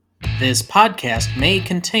This podcast may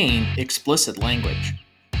contain explicit language.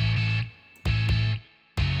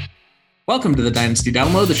 Welcome to the Dynasty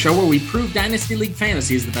Download, the show where we prove Dynasty League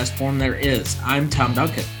Fantasy is the best form there is. I'm Tom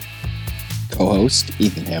Duncan. Co-host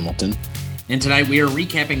Ethan Hamilton. And tonight we are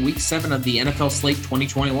recapping Week 7 of the NFL Slate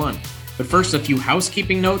 2021. But first, a few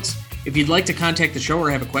housekeeping notes. If you'd like to contact the show or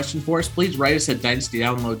have a question for us, please write us at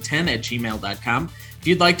dynastydownload10@gmail.com. If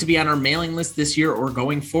you'd like to be on our mailing list this year or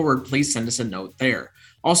going forward, please send us a note there.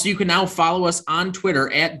 Also, you can now follow us on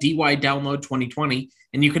Twitter at DYDownload2020,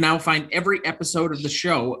 and you can now find every episode of the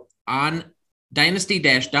show on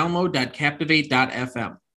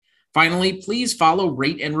dynasty-download.captivate.fm. Finally, please follow,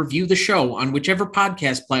 rate, and review the show on whichever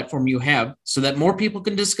podcast platform you have so that more people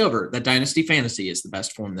can discover that Dynasty Fantasy is the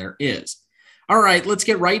best form there is. All right, let's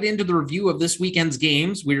get right into the review of this weekend's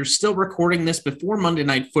games. We're still recording this before Monday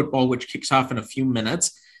Night Football, which kicks off in a few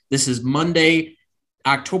minutes. This is Monday,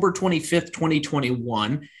 October 25th,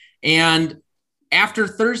 2021. And after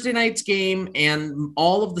Thursday night's game and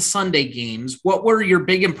all of the Sunday games, what were your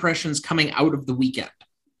big impressions coming out of the weekend?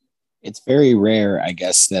 It's very rare, I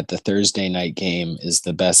guess, that the Thursday night game is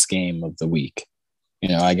the best game of the week.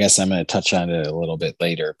 I guess I'm going to touch on it a little bit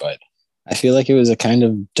later, but I feel like it was a kind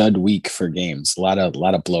of dud week for games. A lot of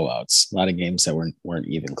blowouts, a lot of games that weren't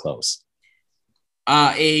even close.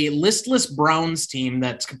 A listless Browns team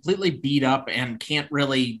that's completely beat up and can't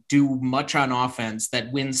really do much on offense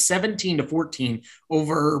that wins 17-14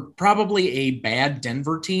 over probably a bad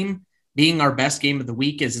Denver team being our best game of the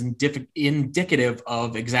week is indicative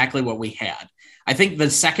of exactly what we had. I think the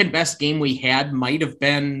second best game we had might have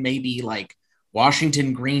been maybe like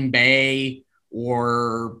Washington, Green Bay,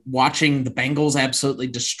 or watching the Bengals absolutely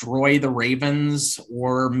destroy the Ravens,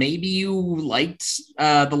 or maybe you liked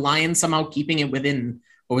the Lions somehow keeping it within,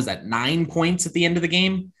 9 points at the end of the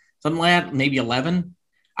game? Something like that, maybe 11.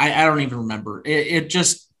 I don't even remember. It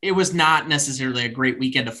was not necessarily a great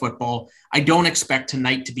weekend of football. I don't expect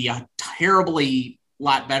tonight to be a terribly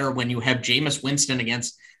lot better when you have Jameis Winston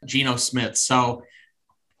against Geno Smith. So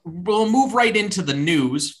we'll move right into the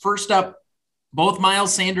news. First up, both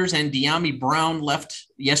Miles Sanders and Dyami Brown left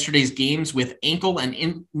yesterday's games with ankle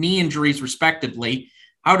and knee injuries, respectively.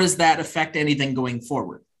 How does that affect anything going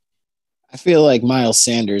forward? I feel like Miles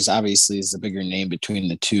Sanders obviously is the bigger name between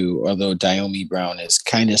the two, although Dyami Brown is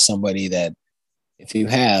kind of somebody that if you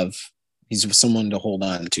have, he's someone to hold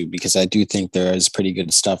on to because I do think there is pretty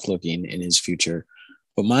good stuff looking in his future.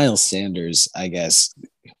 But Miles Sanders, I guess,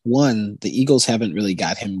 one, the Eagles haven't really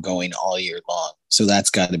got him going all year long. So that's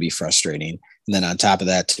got to be frustrating. And then on top of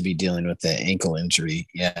that, to be dealing with the ankle injury,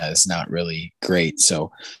 it's not really great.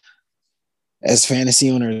 So as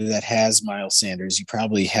fantasy owner that has Miles Sanders, you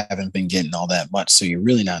probably haven't been getting all that much. So you're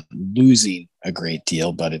really not losing a great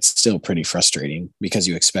deal, but it's still pretty frustrating because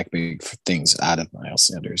you expect big things out of Miles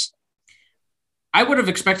Sanders. I would have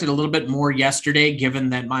expected a little bit more yesterday, given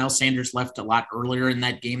that Miles Sanders left a lot earlier in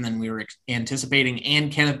that game than we were anticipating.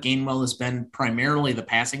 And Kenneth Gainwell has been primarily the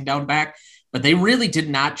passing down back, but they really did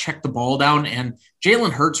not check the ball down. And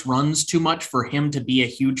Jalen Hurts runs too much for him to be a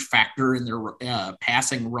huge factor in their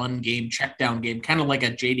passing run game, check down game, kind of like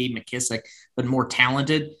a J.D. McKissick, but more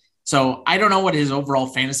talented. So I don't know what his overall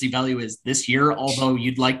fantasy value is this year, although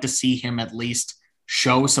you'd like to see him at least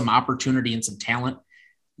show some opportunity and some talent.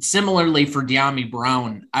 Similarly for Dyami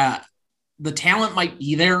Brown, the talent might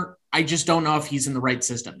be there. I just don't know if he's in the right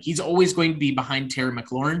system. He's always going to be behind Terry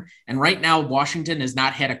McLaurin. And right now, Washington has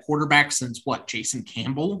not had a quarterback since Jason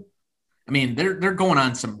Campbell? I mean, they're going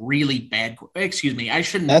on some really bad. Excuse me, I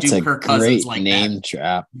shouldn't do Kirk Cousins like that.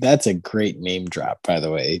 Drop. That's a great name drop, by the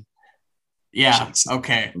way. Yeah. Jason.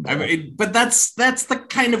 Okay. I mean, but that's the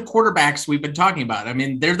kind of quarterbacks we've been talking about. I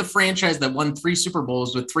mean, they're the franchise that won 3 Super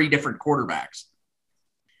Bowls with 3 different quarterbacks.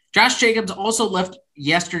 Josh Jacobs also left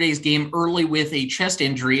yesterday's game early with a chest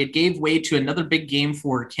injury. It gave way to another big game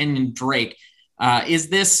for Kenyon Drake. Is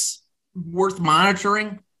this worth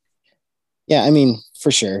monitoring? Yeah, I mean,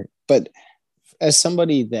 for sure. But as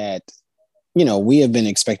somebody that, we have been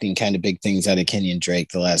expecting kind of big things out of Kenyon Drake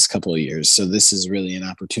the last couple of years. So this is really an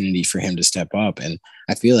opportunity for him to step up. And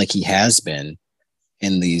I feel like he has been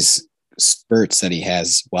in these spurts that he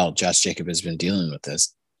has while Josh Jacobs has been dealing with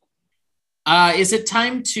this. Is it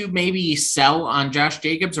time to maybe sell on Josh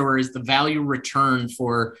Jacobs, or is the value return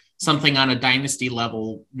for something on a dynasty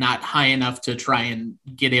level not high enough to try and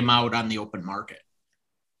get him out on the open market?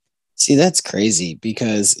 See, that's crazy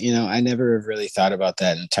because, I never really thought about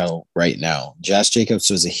that until right now. Josh Jacobs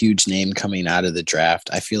was a huge name coming out of the draft.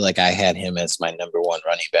 I feel like I had him as my number 1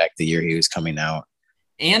 running back the year he was coming out.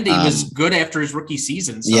 And he was good after his rookie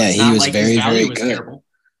season. So he was like very, very good. Terrible.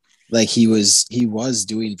 Like he was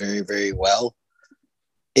doing very, very well.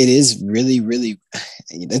 It is really, really,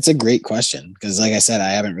 that's a great question. Because like I said,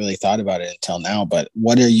 I haven't really thought about it until now, but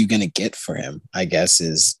what are you going to get for him? I guess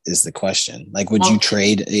is the question. Like, would you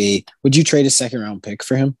trade a second round pick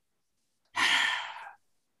for him?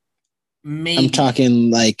 Maybe. I'm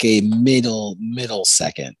talking like a middle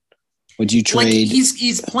second. Would you trade? Like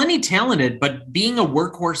he's plenty talented, but being a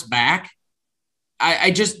workhorse back,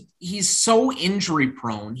 he's so injury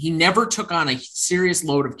prone. He never took on a serious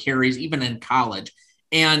load of carries, even in college.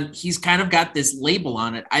 And he's kind of got this label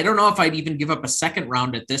on it. I don't know if I'd even give up a second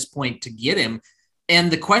round at this point to get him.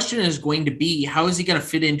 And the question is going to be, how is he going to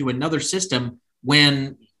fit into another system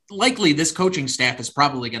when likely this coaching staff is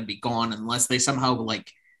probably going to be gone unless they somehow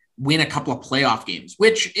like win a couple of playoff games,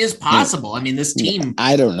 which is possible. I mean, this team,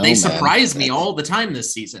 I don't know. They surprise me all the time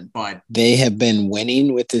this season, but they have been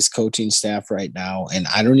winning with this coaching staff right now. And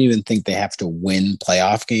I don't even think they have to win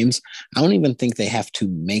playoff games. I don't even think they have to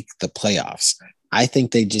make the playoffs. I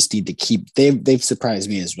think they just need to keep, they've surprised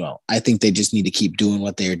me as well. I think they just need to keep doing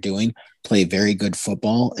what they're doing, play very good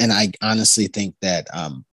football. And I honestly think that,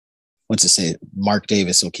 Mark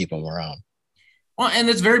Davis will keep them around. Well, and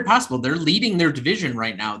it's very possible. They're leading their division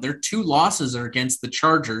right now. Their 2 losses are against the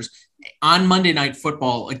Chargers on Monday Night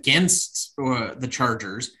Football against the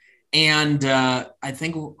Chargers. And I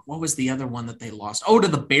think, what was the other one that they lost? Oh, to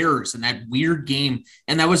the Bears in that weird game.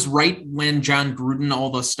 And that was right when John Gruden, all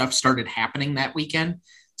the stuff started happening that weekend.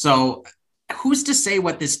 So who's to say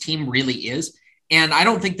what this team really is? And I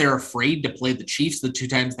don't think they're afraid to play the Chiefs the 2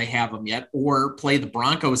 times they have them yet, or play the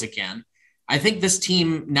Broncos again. I think this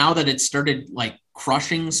team, now that it started like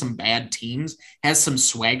crushing some bad teams, has some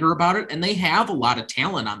swagger about it, and they have a lot of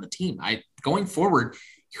talent on the team. Going forward,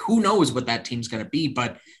 who knows what that team's going to be,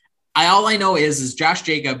 but all I know is Josh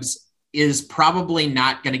Jacobs is probably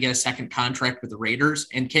not going to get a second contract with the Raiders,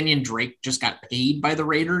 and Kenyon Drake just got paid by the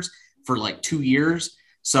Raiders for like 2 years.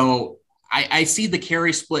 So I see the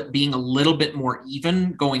carry split being a little bit more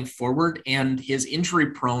even going forward, and his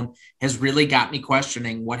injury prone has really got me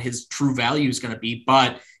questioning what his true value is going to be,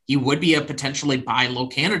 but he would be a potentially buy low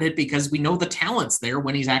candidate because we know the talent's there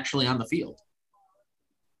when he's actually on the field.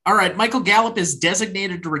 All right, Michael Gallup is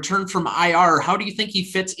designated to return from IR. How do you think he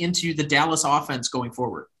fits into the Dallas offense going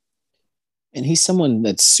forward? And he's someone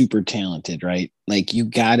that's super talented, right? Like, you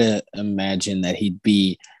got to imagine that he'd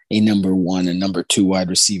be a number 1 and number 2 wide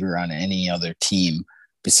receiver on any other team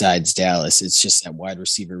besides Dallas. It's just that wide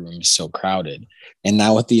receiver room is so crowded. And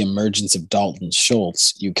now with the emergence of Dalton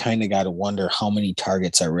Schultz, you kind of got to wonder how many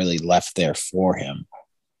targets are really left there for him.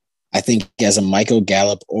 I think as a Michael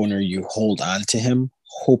Gallup owner, you hold on to him,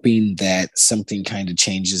 hoping that something kind of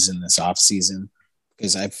changes in this offseason,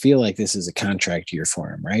 because I feel like this is a contract year for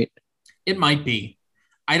him, right? It might be.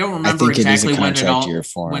 I don't remember exactly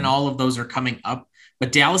when all of those are coming up,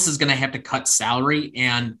 but Dallas is going to have to cut salary.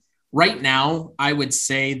 And right now, I would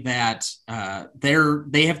say that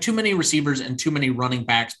they have too many receivers and too many running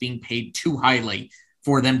backs being paid too highly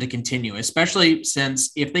for them to continue, especially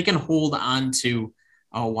since if they can hold on to,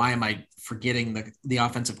 why am I forgetting the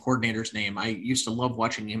offensive coordinator's name? I used to love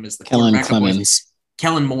watching him as the Kellen Clemens.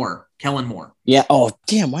 Kellen Moore. Yeah. Oh,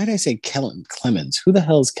 damn. Why did I say Kellen Clemens? Who the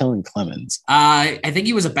hell is Kellen Clemens? I think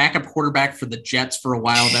he was a backup quarterback for the Jets for a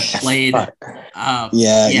while that played.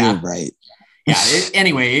 You're right.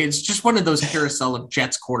 Anyway, it's just one of those carousel of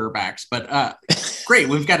Jets quarterbacks. But great.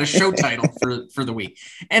 We've got a show title for the week.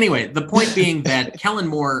 Anyway, the point being that Kellen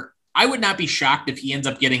Moore, I would not be shocked if he ends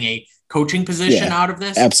up getting a coaching position out of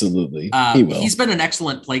this. Absolutely. He will. He's been an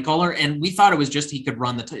excellent play caller, and we thought it was just he could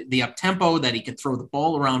run the up tempo, that he could throw the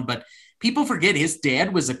ball around. But people forget his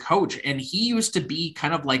dad was a coach, and he used to be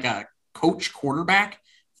kind of like a coach quarterback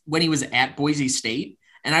when he was at Boise State.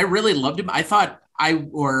 And I really loved him. I thought I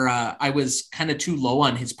was kind of too low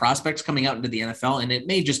on his prospects coming out into the NFL, and it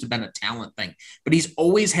may just have been a talent thing, but he's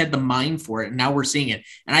always had the mind for it. And now we're seeing it.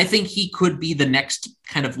 And I think he could be the next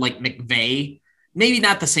kind of like McVay. Maybe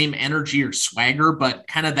not the same energy or swagger, but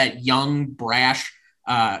kind of that young, brash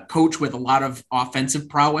coach with a lot of offensive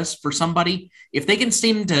prowess for somebody. If they can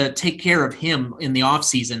seem to take care of him in the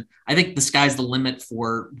offseason, I think the sky's the limit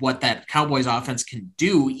for what that Cowboys offense can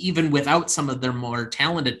do, even without some of their more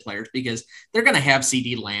talented players, because they're going to have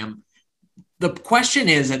CeeDee Lamb. The question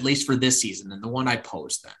is, at least for this season, and the one I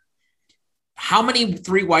posed then, how many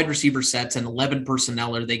 3 wide receiver sets and 11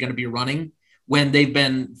 personnel are they going to be running when they've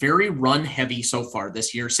been very run heavy so far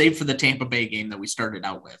this year, save for the Tampa Bay game that we started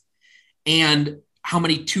out with, and how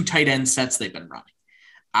many 2 tight end sets they've been running?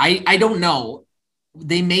 I don't know.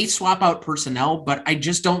 They may swap out personnel, but I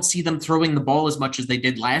just don't see them throwing the ball as much as they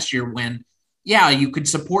did last year when, you could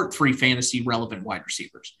support 3 fantasy relevant wide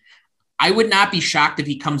receivers. I would not be shocked if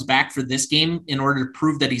he comes back for this game in order to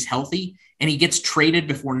prove that he's healthy and he gets traded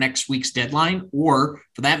before next week's deadline, or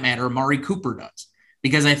for that matter, Amari Cooper does.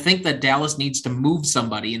 Because I think that Dallas needs to move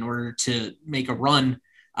somebody in order to make a run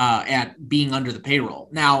at being under the payroll.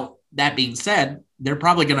 Now, that being said, they're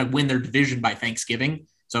probably going to win their division by Thanksgiving.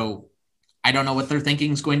 So I don't know what their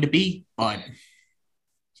thinking is going to be, but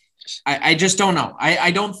I just don't know.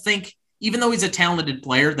 I don't think, even though he's a talented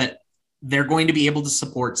player, that they're going to be able to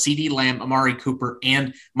support CeeDee Lamb, Amari Cooper,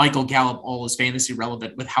 and Michael Gallup all as fantasy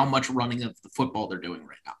relevant with how much running of the football they're doing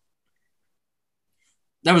right now.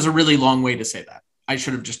 That was a really long way to say that. I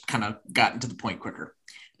should have just kind of gotten to the point quicker.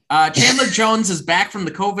 Chandler Jones is back from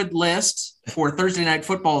the COVID list for Thursday Night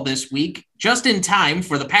Football this week, just in time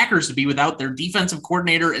for the Packers to be without their defensive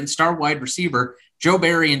coordinator and star wide receiver, Joe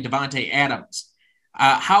Barry and Davante Adams.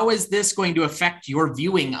 How is this going to affect your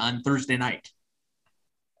viewing on Thursday night?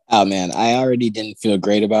 Oh, man, I already didn't feel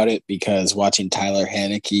great about it because watching Tyler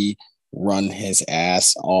Heinicke run his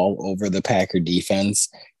ass all over the Packer defense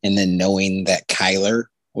and then knowing that Kyler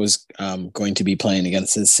was going to be playing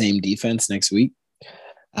against the same defense next week.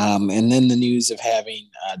 And then the news of having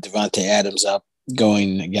Davante Adams up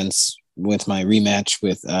going with my rematch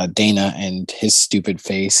with Dana and his stupid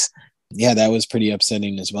face. Yeah, that was pretty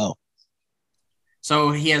upsetting as well.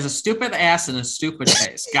 So he has a stupid ass and a stupid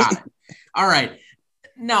face. Got it. All right.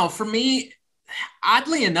 Now, for me,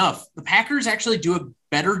 oddly enough, the Packers actually do a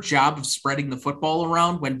better job of spreading the football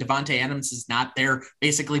around when Davante Adams is not there,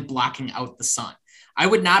 basically blocking out the sun. I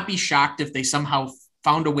would not be shocked if they somehow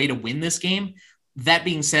found a way to win this game. That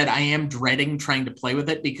being said, I am dreading trying to play with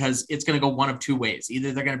it because it's going to go one of two ways.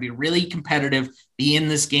 Either they're going to be really competitive, be in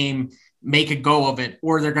this game, make a go of it,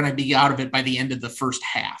 or they're going to be out of it by the end of the first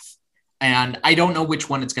half. And I don't know which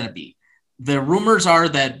one it's going to be. The rumors are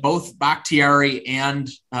that both Bakhtiari and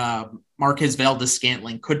Marquez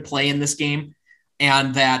Valdes-Scantling could play in this game,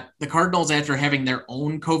 and that the Cardinals, after having their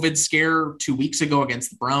own COVID scare 2 weeks ago against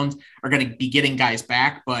the Browns, are going to be getting guys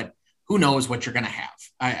back, but who knows what you're going to have.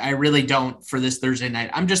 I really don't for this Thursday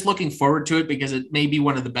night. I'm just looking forward to it because it may be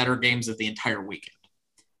one of the better games of the entire weekend.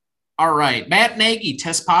 All right, Matt Nagy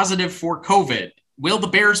tests positive for COVID. Will the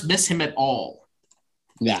Bears miss him at all?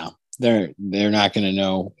 No, they're not going to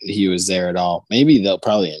know he was there at all. Maybe they'll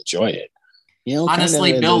probably enjoy it. You know,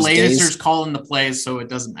 honestly, Bill Lazor's calling the plays, so it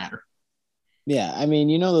doesn't matter. Yeah, I mean,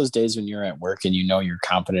 you know those days when you're at work and you know you're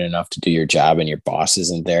competent enough to do your job and your boss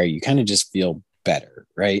isn't there, you kind of just feel better,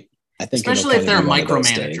 right? I think especially if they're a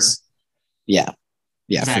micromanager. Yeah,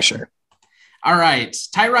 exactly. For sure. All right.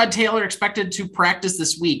 Tyrod Taylor expected to practice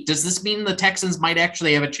this week. Does this mean the Texans might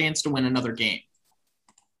actually have a chance to win another game?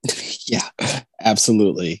 Yeah,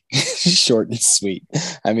 absolutely. Short and sweet.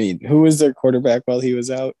 I mean, who was their quarterback while he was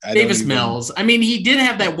out? Davis Mills. I mean, he did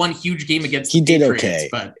have that one huge game against the Patriots, okay.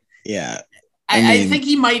 But yeah. I think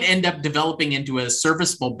he might end up developing into a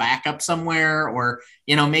serviceable backup somewhere, or,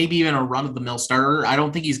 you know, maybe even a run-of-the-mill starter. I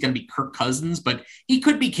don't think he's going to be Kirk Cousins, but he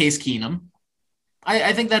could be Case Keenum.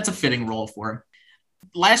 I think that's a fitting role for him.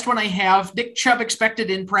 Last one I have, Nick Chubb expected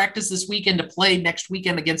in practice this weekend to play next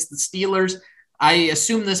weekend against the Steelers. I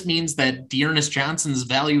assume this means that Dearness Johnson's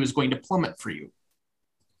value is going to plummet for you.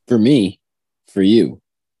 For me, for you.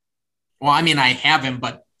 Well, I mean, I have him,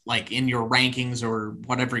 but like in your rankings or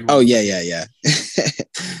whatever you want. Oh, yeah.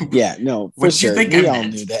 Yeah, no, for sure. We all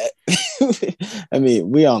knew that. I mean,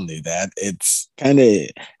 we all knew that. It's kind of,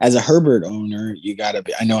 as a Herbert owner, you got to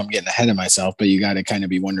be, I know I'm getting ahead of myself, but you got to kind of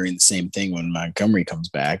be wondering the same thing when Montgomery comes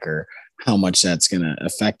back or how much that's going to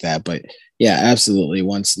affect that. But yeah, absolutely.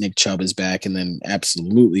 Once Nick Chubb is back, and then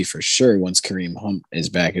absolutely for sure, once Kareem Hunt is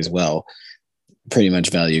back as well, pretty much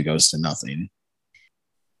value goes to nothing.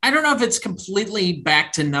 I don't know if it's completely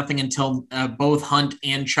back to nothing until both Hunt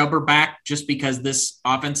and Chubb are back, just because this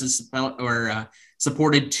offense is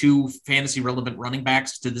supported two fantasy relevant running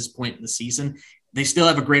backs to this point in the season. They still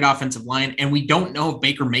have a great offensive line, and we don't know if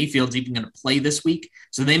Baker Mayfield's even going to play this week,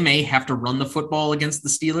 so they may have to run the football against the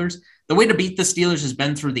Steelers. The way to beat the Steelers has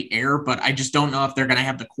been through the air, but I just don't know if they're going to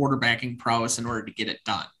have the quarterbacking prowess in order to get it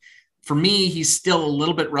done. For me, he's still a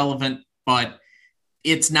little bit relevant, but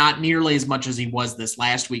it's not nearly as much as he was this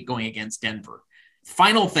last week going against Denver.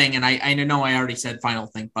 Final thing, and I know I already said final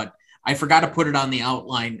thing, but I forgot to put it on the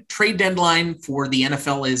outline. Trade deadline for the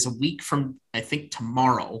NFL is a week from, I think,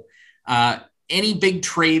 tomorrow. Any big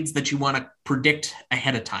trades that you want to predict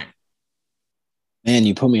ahead of time? Man,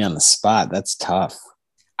 you put me on the spot. That's tough.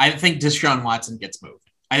 I think Deshaun Watson gets moved.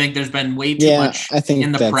 I think there's been way too much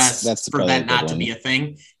in the press for that not to be a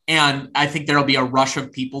thing. And I think there'll be a rush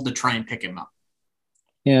of people to try and pick him up.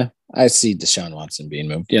 Yeah, I see Deshaun Watson being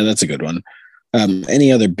moved. Yeah, that's a good one.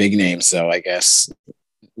 Any other big names, though, I guess?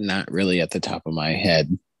 not really at the top of my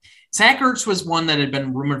head. Zach Ertz was one that had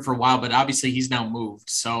been rumored for a while, but obviously he's now moved.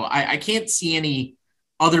 So I can't see any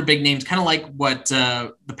other big names, kind of like what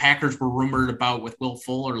the Packers were rumored about with Will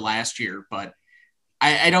Fuller last year. But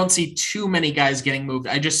I don't see too many guys getting moved.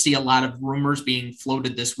 I just see a lot of rumors being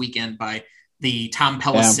floated this weekend by the Tom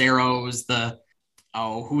Pelisseros,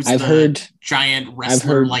 I've heard giant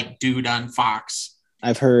wrestler like dude on Fox.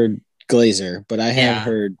 I've heard Glazer, but I have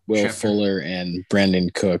heard Will Schefter. Fuller and Brandon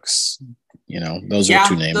Cooks. Those are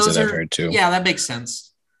two names that I've heard too. Yeah, that makes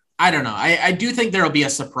sense. I don't know. I do think there'll be a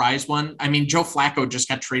surprise one. I mean, Joe Flacco just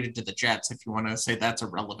got traded to the Jets, if you want to say that's a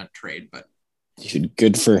relevant trade, but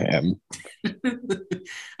good for him.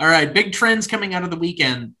 All right, big trends coming out of the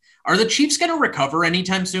weekend. Are the Chiefs going to recover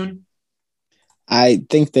anytime soon? I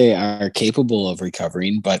think they are capable of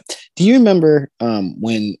recovering, but do you remember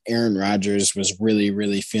when Aaron Rodgers was really,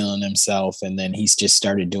 really feeling himself, and then he's just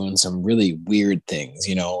started doing some really weird things,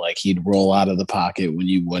 like he'd roll out of the pocket when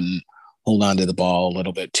you wouldn't, hold on to the ball a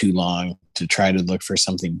little bit too long to try to look for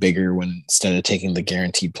something bigger instead of taking the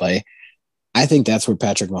guaranteed play. I think that's where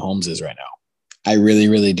Patrick Mahomes is right now. I really,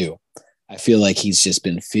 really do. I feel like he's just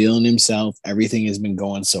been feeling himself. Everything has been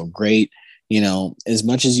going so great. As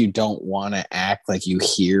much as you don't want to act like you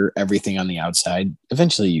hear everything on the outside,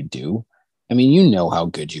 eventually you do. I mean, you know how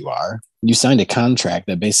good you are. You signed a contract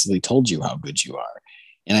that basically told you how good you are.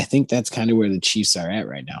 And I think that's kind of where the Chiefs are at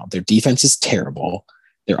right now. Their defense is terrible.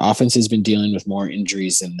 Their offense has been dealing with more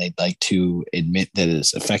injuries than they'd like to admit that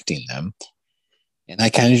is affecting them. And I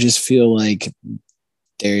kind of just feel like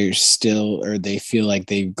they feel like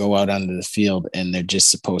they go out onto the field and they're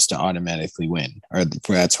just supposed to automatically win, or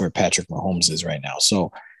that's where Patrick Mahomes is right now.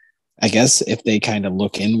 So I guess if they kind of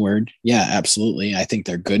look inward, yeah, absolutely. I think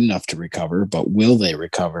they're good enough to recover, but will they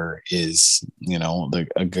recover is,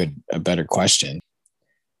 a better question.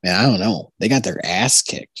 Man, I don't know. They got their ass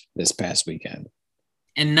kicked this past weekend.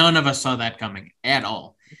 And none of us saw that coming at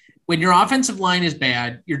all. When your offensive line is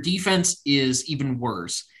bad, your defense is even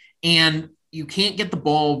worse. And you can't get the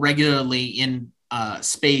ball regularly in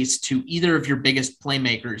space to either of your biggest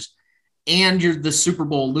playmakers, and you're the Super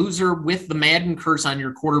Bowl loser with the Madden curse on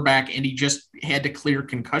your quarterback, and he just had to clear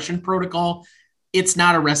concussion protocol. It's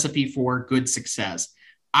not a recipe for good success.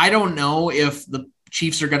 I don't know if the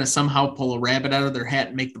Chiefs are going to somehow pull a rabbit out of their hat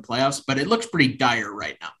and make the playoffs, but it looks pretty dire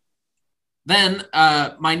right now. Then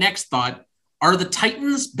my next thought, are the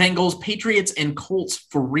Titans, Bengals, Patriots, and Colts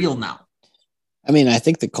for real now? I mean, I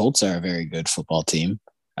think the Colts are a very good football team.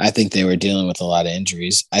 I think they were dealing with a lot of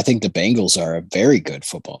injuries. I think the Bengals are a very good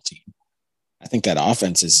football team. I think that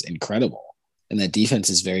offense is incredible, and that defense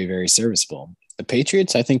is very, very serviceable. The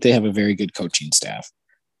Patriots, I think they have a very good coaching staff.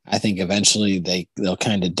 I think eventually they'll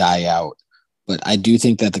kind of die out. But I do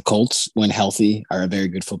think that the Colts, when healthy, are a very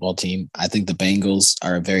good football team. I think the Bengals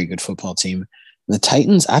are a very good football team. The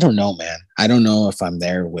Titans, I don't know, man. I don't know if I'm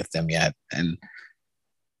there with them yet. And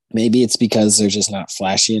maybe it's because they're just not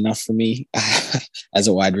flashy enough for me as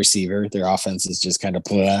a wide receiver. Their offense is just kind of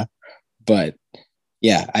blah. But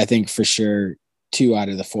yeah, I think for sure 2 out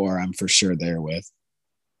of the 4 I'm for sure there with.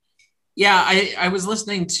 Yeah, I was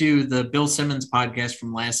listening to the Bill Simmons podcast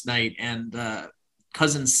from last night, and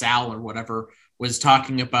cousin Sal or whatever was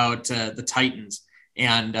talking about the Titans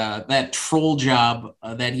and that troll job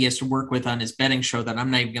that he has to work with on his betting show that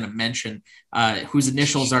I'm not even going to mention, whose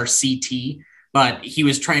initials are CT. But he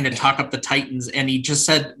was trying to talk up the Titans, and he just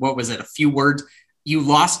said, what was it, a few words? You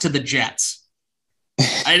lost to the Jets.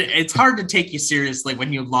 It's hard to take you seriously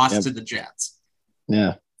when you lost to the Jets.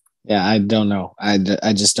 Yeah. Yeah, I don't know. I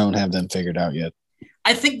just don't have them figured out yet.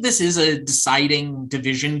 I think this is a deciding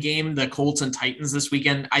division game, the Colts and Titans this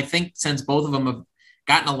weekend. I think since both of them have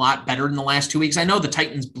gotten a lot better in the last 2 weeks, I know the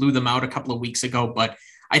Titans blew them out a couple of weeks ago, but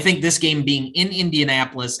I think this game being in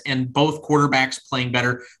Indianapolis and both quarterbacks playing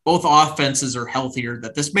better, both offenses are healthier,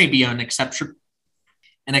 that this may be an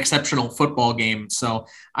exceptional football game. So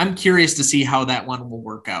I'm curious to see how that one will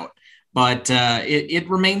work out. But it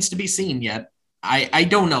remains to be seen yet. I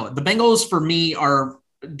don't know. The Bengals, for me, are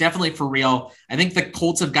definitely for real. I think the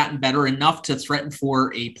Colts have gotten better enough to threaten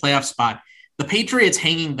for a playoff spot. The Patriots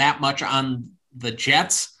hanging that much on the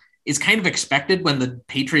Jets is kind of expected when the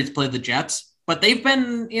Patriots play the Jets, but they've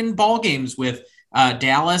been in ball games with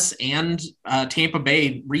Dallas and Tampa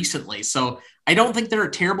Bay recently. So I don't think they're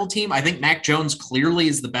a terrible team. I think Mac Jones clearly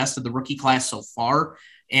is the best of the rookie class so far,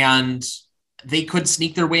 and they could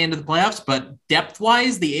sneak their way into the playoffs, but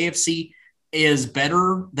depth-wise, the AFC is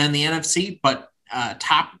better than the NFC, but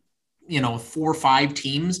top, 4 or 5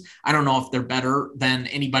 teams, I don't know if they're better than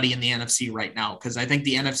anybody in the NFC right now, because I think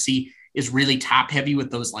the NFC is really top heavy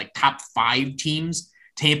with those like top 5 teams,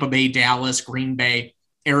 Tampa Bay, Dallas, Green Bay.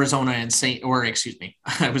 Arizona and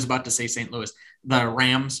I was about to say St. Louis, the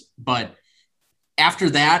Rams, but after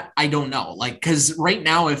that, I don't know. Like, because right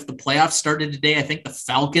now, if the playoffs started today, I think the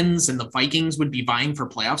Falcons and the Vikings would be vying for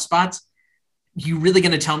playoff spots. You really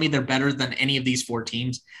going to tell me they're better than any of these four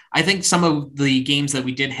teams? I think some of the games that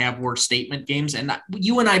we did have were statement games, and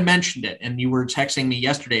you and I mentioned it, and you were texting me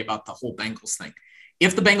yesterday about the whole Bengals thing.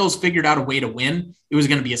 If the Bengals figured out a way to win, it was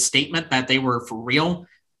going to be a statement that they were for real.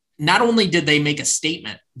 Not only did they make a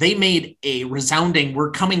statement, they made a resounding,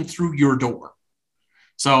 we're coming through your door.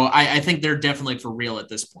 So I think they're definitely for real at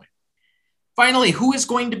this point. Finally, who is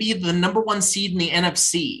going to be the number one seed in the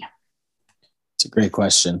NFC? It's a great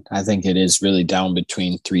question. I think it is really down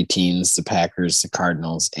between three teams, the Packers, the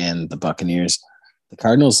Cardinals, and the Buccaneers. The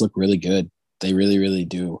Cardinals look really good. They really, really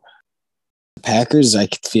do. The Packers, I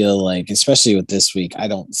feel like, especially with this week, I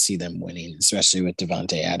don't see them winning, especially with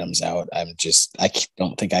Devontae Adams out. I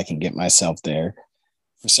don't think I can get myself there.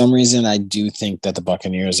 For some reason, I do think that the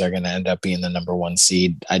Buccaneers are going to end up being the number one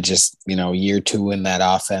seed. Year two in that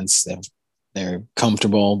offense, they're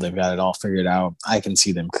comfortable. They've got it all figured out. I can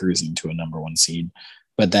see them cruising to a number one seed,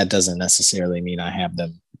 but that doesn't necessarily mean I have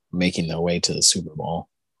them making their way to the Super Bowl.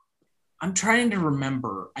 I'm trying to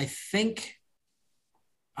remember. I think,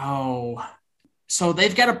 so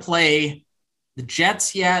they've got to play the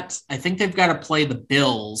Jets yet. I think they've got to play the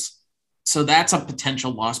Bills. So that's a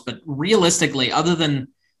potential loss. But realistically, other than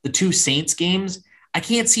the two Saints games, I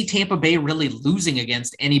can't see Tampa Bay really losing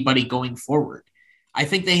against anybody going forward. I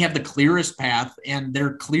think they have the clearest path, and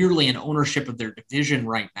they're clearly in ownership of their division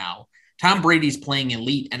right now. Tom Brady's playing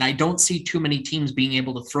elite, and I don't see too many teams being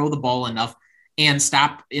able to throw the ball enough and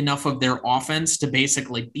stop enough of their offense to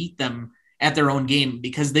basically beat them at their own game,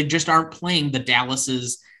 because they just aren't playing the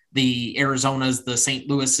Dallases, the Arizonas, the St.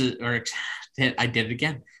 Louis, or I did it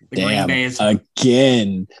again. The Green Bays.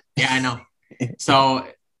 Again. Yeah, I know. So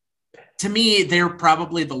to me, they're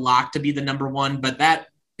probably the lock to be the number one. But that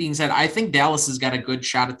being said, I think Dallas has got a good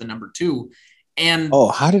shot at the number two. And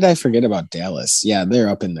how did I forget about Dallas? Yeah, they're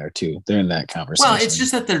up in there too. They're in that conversation. Well, it's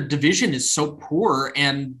just that their division is so poor,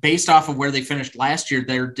 and based off of where they finished last year,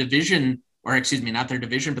 their division, or excuse me, not their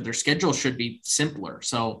division, but their schedule should be simpler.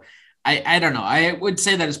 So I don't know. I would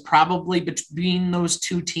say that is probably between those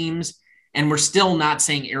two teams. And we're still not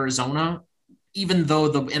saying Arizona, even though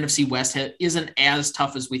the NFC West isn't as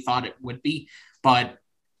tough as we thought it would be. But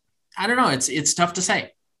I don't know. It's tough to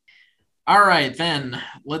say. All right, then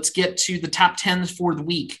let's get to the top 10s for the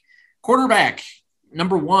week. Quarterback,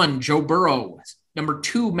 number 1, Joe Burrow. Number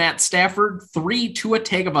 2, Matt Stafford. 3, Tua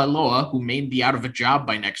Tagovailoa, who may be out of a job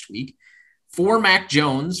by next week. 4, Mac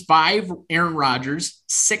Jones. 5, Aaron Rodgers.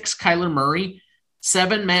 6, Kyler Murray.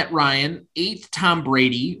 7, Matt Ryan. 8, Tom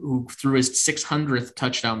Brady, who threw his 600th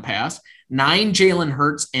touchdown pass. 9, Jalen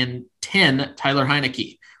Hurts. And 10, Tyler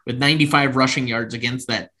Heineke, with 95 rushing yards against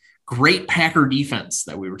that great Packer defense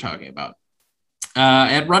that we were talking about.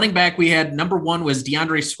 At running back, we had number 1 was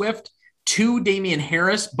DeAndre Swift. 2, Damian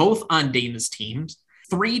Harris, both on Dana's teams.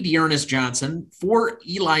 3, Dearness Johnson. 4,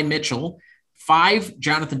 Eli Mitchell. 5,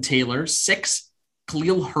 Jonathan Taylor. 6,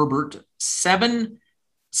 Khalil Herbert. 7,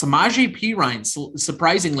 Samaje Perine,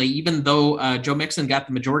 surprisingly, even though Joe Mixon got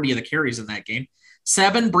the majority of the carries in that game.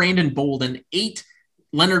 7, Brandon Bolden. 8,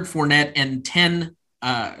 Leonard Fournette. And 10,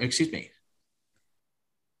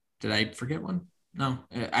 did I forget one? No,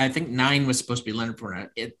 I think 9 was supposed to be Leonard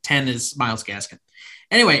Fournette. 10 is Myles Gaskin.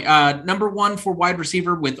 Anyway, number 1 for wide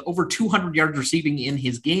receiver with over 200 yards receiving in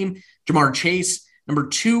his game, Jamar Chase. Number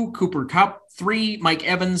 2, Cooper Kupp. 3, Mike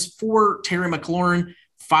Evans. 4, Terry McLaurin.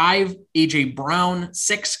 5, A.J. Brown.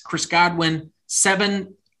 6, Chris Godwin.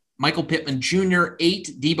 7, Michael Pittman Jr.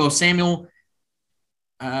 8, Deebo Samuel.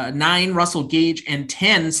 9, Russell Gage. And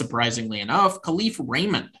 10, surprisingly enough, Khalif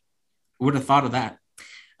Raymond. Who would have thought of that?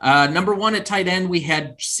 Number 1 at tight end, we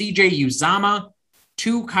had CJ Uzama.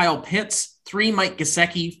 2, Kyle Pitts. 3, Mike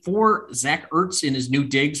Gesicki. 4, Zach Ertz in his new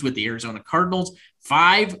digs with the Arizona Cardinals.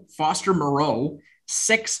 5, Foster Moreau.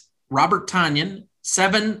 6, Robert Tonyan.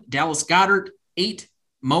 7, Dallas Goedert. 8,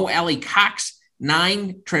 Mo Alley Cox.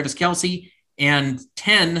 9, Travis Kelce. And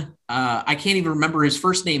 10, I can't even remember his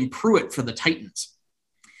first name, Pruitt for the Titans.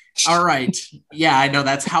 All right. Yeah, I know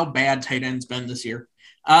that's how bad tight end's been this year.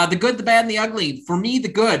 The good, the bad, and the ugly. For me,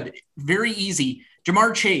 the good, very easy.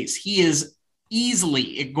 Jamar Chase, he is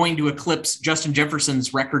easily going to eclipse Justin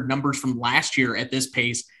Jefferson's record numbers from last year at this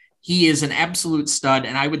pace. He is an absolute stud,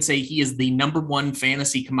 and I would say he is the number 1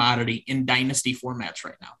 fantasy commodity in dynasty formats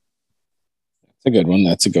right now.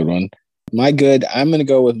 That's a good one. My good, I'm going to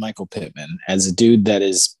go with Michael Pittman as a dude that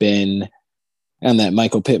has been on that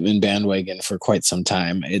Michael Pittman bandwagon for quite some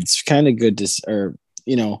time. It's kind of good to, or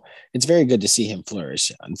it's very good to see him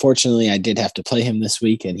flourish. Unfortunately, I did have to play him this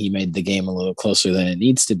week, and he made the game a little closer than it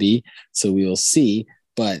needs to be. So we will see.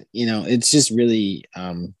 But, it's just really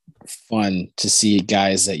fun to see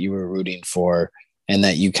guys that you were rooting for and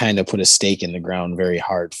that you kind of put a stake in the ground very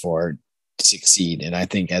hard for to succeed. And I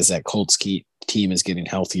think as that Colts team is getting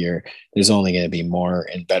healthier, there's only going to be more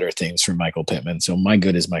and better things for Michael Pittman. So my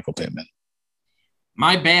good is Michael Pittman.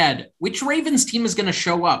 My bad. Which Ravens team is going to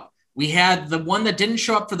show up? We had the one that didn't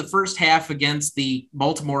show up for the first half against the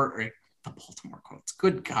Baltimore Colts.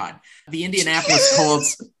 Good God. The Indianapolis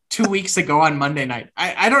Colts 2 weeks ago on Monday night.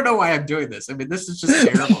 I don't know why I'm doing this. I mean, this is just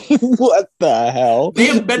terrible. What the hell? They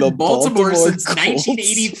have been Baltimore since Colts?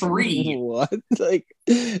 1983. What?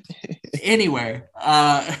 Anyway,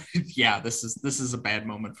 this is a bad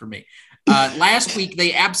moment for me. Last week,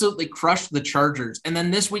 they absolutely crushed the Chargers. And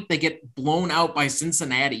then this week, they get blown out by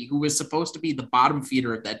Cincinnati, who was supposed to be the bottom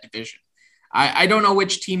feeder of that division. I don't know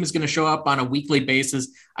which team is going to show up on a weekly basis.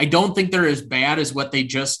 I don't think they're as bad as what they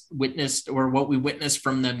just witnessed or what we witnessed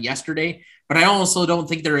from them yesterday, but I also don't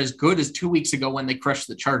think they're as good as 2 weeks ago when they crushed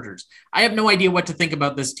the Chargers. I have no idea what to think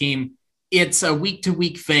about this team. It's a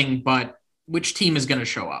week-to-week thing, but which team is going to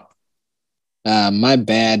show up? My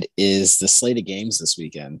bad is the slate of games this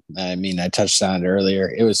weekend. I mean, I touched on it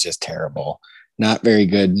earlier. It was just terrible. Not very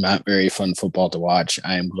good, not very fun football to watch.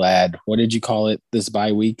 I am glad. What did you call it this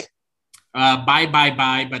bye week?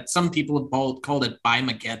 Bye, but some people have both called it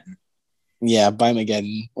Bye-Mageddon. Yeah,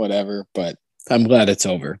 Bye-Mageddon, whatever, but I'm glad it's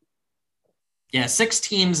over. Yeah, 6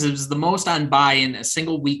 teams is the most on bye in a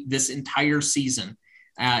single week this entire season,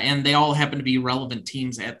 and they all happen to be relevant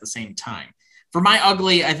teams at the same time. For my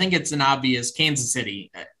ugly, I think it's an obvious Kansas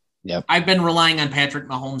City. Yep. I've been relying on Patrick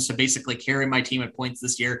Mahomes to basically carry my team at points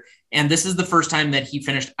this year, and this is the first time that he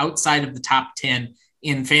finished outside of the top 10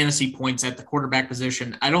 in fantasy points at the quarterback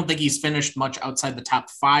position. I don't think he's finished much outside the top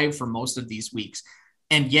 5 for most of these weeks.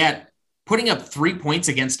 And yet putting up 3 points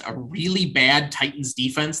against a really bad Titans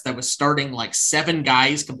defense that was starting like 7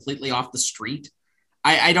 guys completely off the street.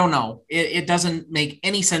 I don't know. It doesn't make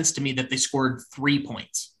any sense to me that they scored 3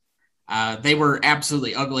 points. They were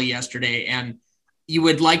absolutely ugly yesterday. And you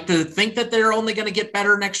would like to think that they're only going to get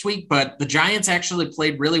better next week, but the Giants actually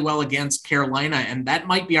played really well against Carolina. And that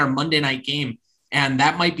might be our Monday night game. And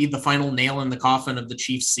that might be the final nail in the coffin of the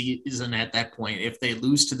Chiefs season at that point if they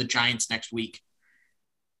lose to the Giants next week.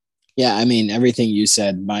 Yeah, I mean, everything you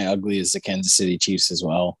said, my ugly is the Kansas City Chiefs as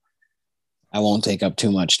well. I won't take up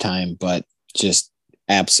too much time, but just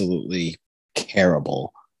absolutely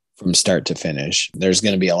terrible from start to finish. There's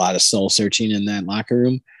going to be a lot of soul searching in that locker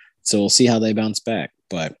room, so we'll see how they bounce back.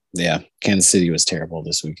 But yeah, Kansas City was terrible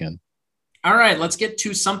this weekend. All right, let's get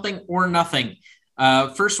to something or nothing.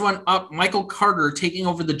 First one up, Michael Carter taking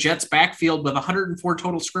over the Jets backfield with 104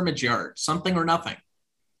 total scrimmage yards. Something or nothing?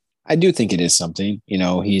 I do think it is something.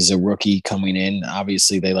 He's a rookie coming in.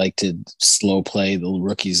 Obviously, they like to slow play the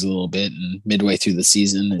rookies a little bit. And midway through the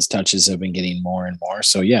season, his touches have been getting more and more.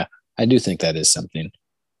 So, yeah, I do think that is something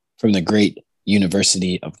from the great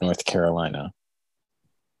University of North Carolina.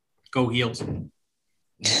 Go Heels.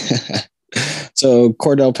 So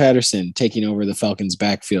Cordell Patterson taking over the Falcons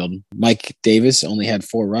backfield. Mike Davis only had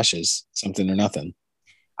 4 rushes, something or nothing.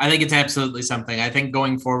 I think it's absolutely something. I think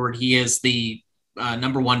going forward, he is the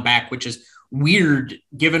number 1 back, which is weird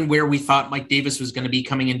given where we thought Mike Davis was going to be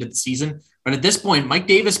coming into the season. But at this point, Mike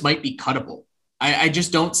Davis might be cuttable. I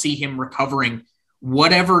just don't see him recovering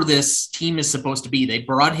whatever this team is supposed to be. They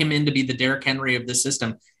brought him in to be the Derrick Henry of the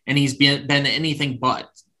system, and he's been anything but.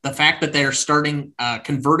 The fact that they're starting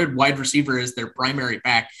converted wide receiver as their primary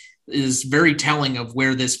back is very telling of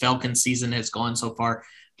where this Falcons season has gone so far.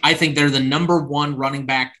 I think they're the number 1 running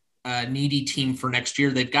back needy team for next year.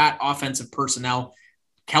 They've got offensive personnel,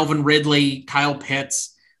 Calvin Ridley, Kyle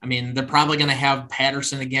Pitts. I mean, they're probably going to have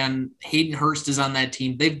Patterson again. Hayden Hurst is on that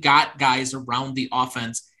team. They've got guys around the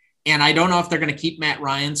offense. And I don't know if they're going to keep Matt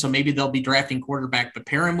Ryan, so maybe they'll be drafting quarterback, but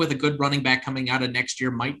pair him with a good running back coming out of next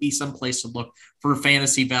year might be some place to look for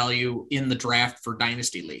fantasy value in the draft for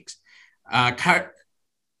dynasty leagues.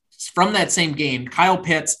 From that same game, Kyle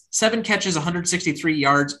Pitts, 7 catches, 163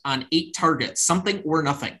 yards on 8 targets, something or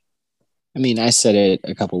nothing. I mean, I said it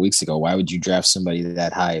a couple of weeks ago. Why would you draft somebody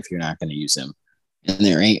that high if you're not going to use him? And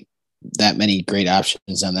there ain't that many great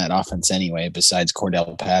options on that offense anyway, besides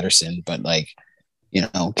Cordell Patterson. But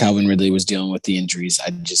Calvin Ridley was dealing with the injuries.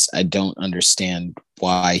 I don't understand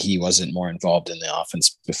why he wasn't more involved in the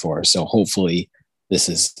offense before. So hopefully this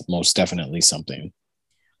is most definitely something.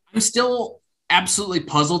 I'm still absolutely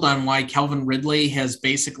puzzled on why Calvin Ridley has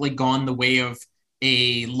basically gone the way of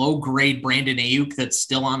a low-grade Brandon Ayuk that's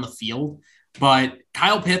still on the field. But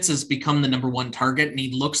Kyle Pitts has become the number one target, and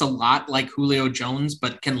he looks a lot like Julio Jones,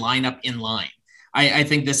 but can line up in line. I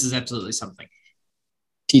think this is absolutely something.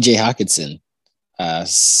 TJ Hawkinson,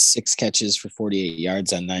 6 catches for 48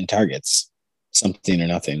 yards on 9 targets. Something or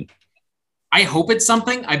nothing. I hope it's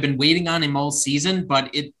something. I've been waiting on him all season,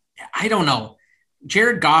 but I don't know.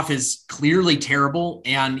 Jared Goff is clearly terrible,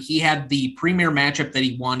 and he had the premier matchup that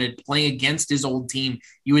he wanted playing against his old team.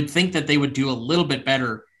 You would think that they would do a little bit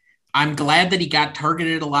better. I'm glad that he got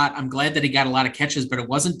targeted a lot. I'm glad that he got a lot of catches, but it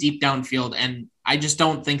wasn't deep downfield. And I just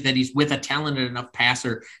don't think that he's with a talented enough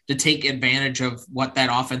passer to take advantage of what that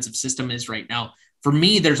offensive system is right now. For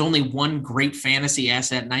me, there's only one great fantasy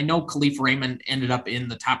asset, and I know Khalif Raymond ended up in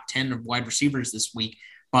the top 10 of wide receivers this week,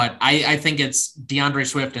 but I think it's DeAndre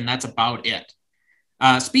Swift, and that's about it.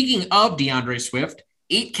 Speaking of DeAndre Swift,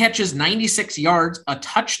 8 catches, 96 yards, a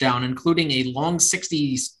touchdown, including a long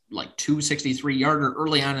 263-yarder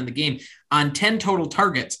early on in the game on 10 total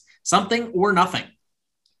targets, something or nothing.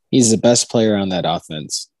 He's the best player on that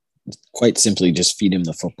offense. Quite simply, just feed him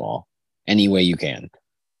the football any way you can.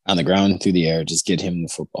 On the ground, through the air, just get him the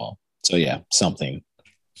football. So, yeah, something.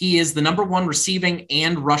 He is the number one receiving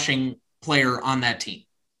and rushing player on that team.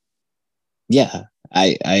 Yeah,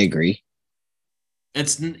 I agree.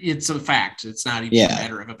 It's a fact. It's not even a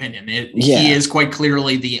matter of opinion. He is quite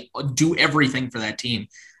clearly the do everything for that team.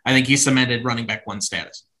 I think he cemented running back one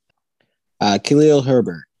status. Khalil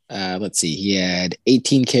Herbert. Let's see. He had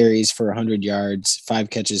 18 carries for 100 yards, 5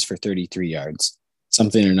 catches for 33 yards.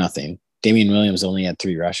 Something or nothing. Damian Williams only had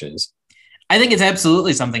 3 rushes. I think it's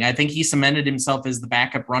absolutely something. I think he cemented himself as the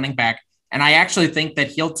backup running back. And I actually think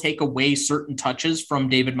that he'll take away certain touches from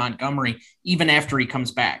David Montgomery even after he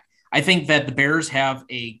comes back. I think that the Bears have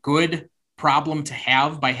a good problem to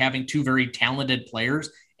have by having 2 very talented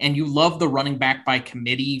players. And you love the running back by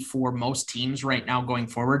committee for most teams right now going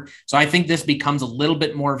forward. So I think this becomes a little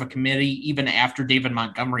bit more of a committee even after David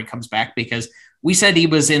Montgomery comes back, because we said he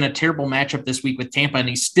was in a terrible matchup this week with Tampa and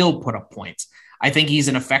he still put up points. I think he's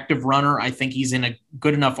an effective runner. I think he's in a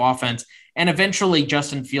good enough offense. And eventually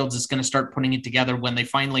Justin Fields is going to start putting it together when they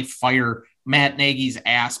finally fire Matt Nagy's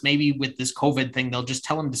ass. Maybe with this COVID thing, they'll just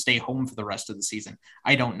tell him to stay home for the rest of the season.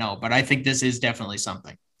 I don't know, but I think this is definitely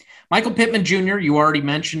something. Michael Pittman Jr., you already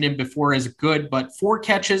mentioned him before as good, but 4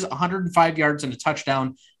 catches, 105 yards and a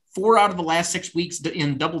touchdown, 4 out of the last 6 weeks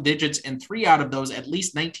in double digits, and 3 out of those at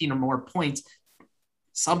least 19 or more points.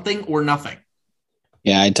 Something or nothing.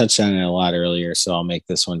 Yeah, I touched on it a lot earlier, so I'll make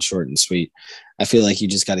this one short and sweet. I feel like you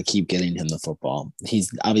just got to keep getting him the football.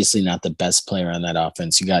 He's obviously not the best player on that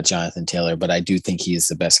offense. You got Jonathan Taylor, but I do think he is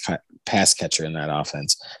the best pass catcher in that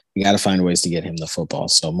offense. You got to find ways to get him the football.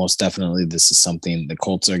 So most definitely this is something. The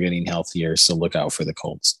Colts are getting healthier, so look out for the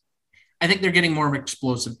Colts. I think they're getting more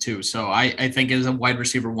explosive too. So I think as a wide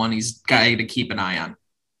receiver one, he's a guy to keep an eye on.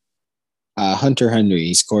 Hunter Henry,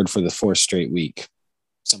 he scored for the 4th straight week.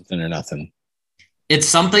 Something or nothing. It's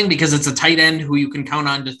something because it's a tight end who you can count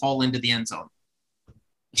on to fall into the end zone.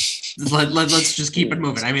 Let's just keep it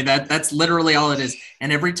moving. I mean, that's literally all it is.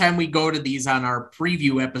 And every time we go to these on our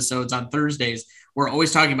preview episodes on Thursdays, we're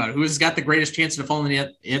always talking about who's got the greatest chance to fall in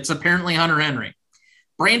the. It's apparently Hunter Henry.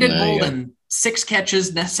 Brandon Bolden, 6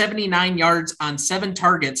 catches, 79 yards on 7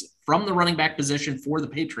 targets from the running back position for the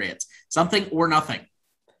Patriots. Something or nothing.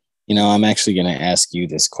 You know, I'm actually going to ask you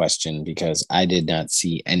this question because I did not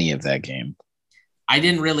see any of that game. I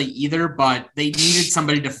didn't really either, but they needed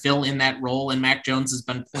somebody to fill in that role, and Mac Jones has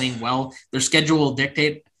been playing well. Their schedule will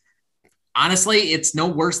dictate. Honestly, it's no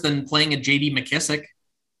worse than playing a J.D. McKissick.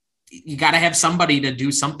 You got to have somebody to do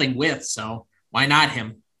something with, so why not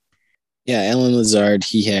him? Yeah, Allen Lazard,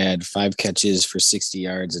 he had 5 catches for 60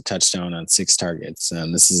 yards, a touchdown on 6 targets.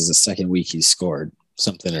 And this is the 2nd week he's scored.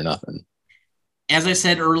 Something or nothing. As I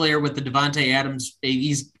said earlier with the Davante Adams,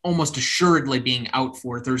 he's almost assuredly being out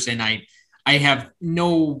for Thursday night. I have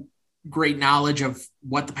no great knowledge of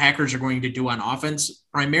what the Packers are going to do on offense.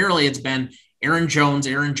 Primarily, it's been Aaron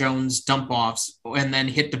Jones dump offs, and then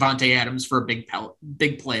hit Davante Adams for a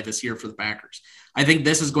big play this year for the Packers. I think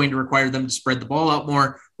this is going to require them to spread the ball out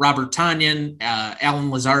more. Robert Tonyan,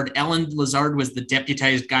 Allen Lazard. Allen Lazard was the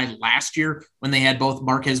deputized guy last year when they had both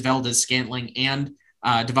Marquez Valdes-Scantling and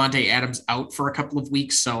Davante Adams out for a couple of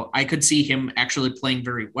weeks. So I could see him actually playing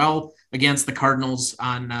very well against the Cardinals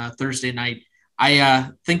on Thursday night. I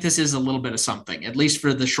think this is a little bit of something, at least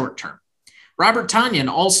for the short term. Robert Tonyan,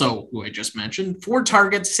 also, who I just mentioned, 4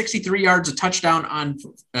 targets, 63 yards, a touchdown on,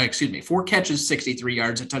 4 catches, 63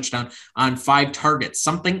 yards, a touchdown on 5 targets.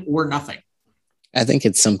 Something or nothing. I think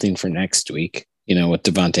it's something for next week, with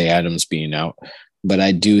Davante Adams being out. but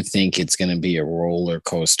I do think it's going to be a roller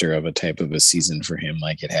coaster of a type of a season for him,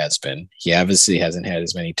 like it has been. He obviously hasn't had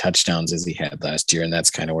as many touchdowns as he had last year, and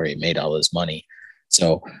that's kind of where he made all his money.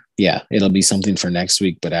 So, yeah, it'll be something for next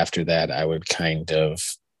week. But after that, I would kind of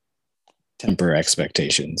temper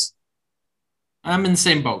expectations. I'm in the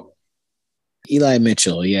same boat. Eli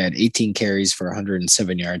Mitchell, he had 18 carries for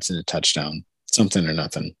 107 yards and a touchdown. Something or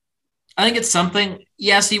nothing. I think it's something.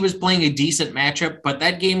 Yes, he was playing a decent matchup, but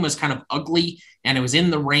that game was kind of ugly and it was in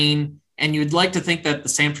the rain. And you'd like to think that the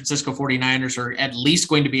San Francisco 49ers are at least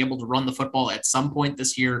going to be able to run the football at some point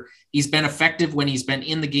this year. He's been effective when he's been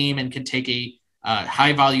in the game and can take a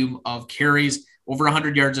high volume of carries, over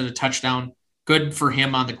 100 yards and a touchdown. Good for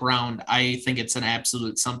him on the ground. I think it's an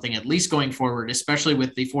absolute something, at least going forward, especially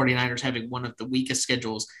with the 49ers having one of the weakest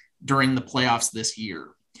schedules during the playoffs this year.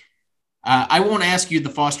 I won't ask you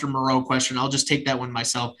the Foster Moreau question. I'll just take that one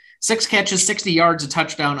myself. 6 catches, 60 yards, a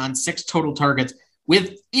touchdown on 6 total targets.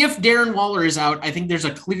 If Darren Waller is out, I think there's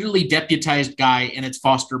a clearly deputized guy, and it's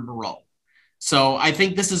Foster Moreau. So I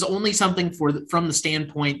think this is only something from the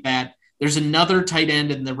standpoint that there's another tight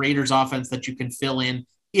end in the Raiders offense that you can fill in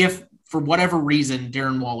if, for whatever reason,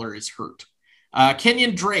 Darren Waller is hurt.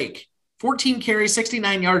 Kenyon Drake, 14 carries,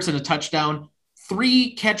 69 yards, and a touchdown.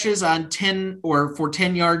 3 catches on 10 or for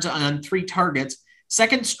 10 yards on 3 targets.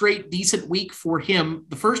 Second straight decent week for him.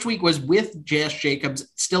 The first week was with Josh Jacobs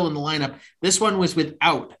still in the lineup. This one was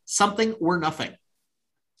without. Something or nothing.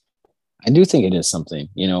 I do think it is something.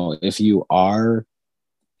 You know, if you are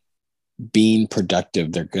being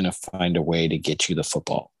productive, they're going to find a way to get you the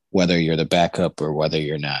football, whether you're the backup or whether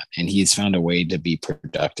you're not. And he's found a way to be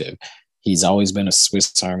productive. He's always been a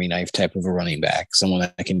Swiss Army knife type of a running back, someone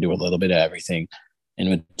that can do a little bit of everything.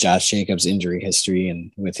 And with Josh Jacobs' injury history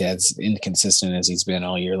and with as inconsistent as he's been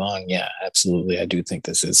all year long, yeah, absolutely. I do think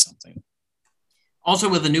this is something. Also,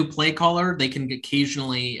 with a new play caller, they can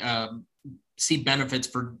occasionally see benefits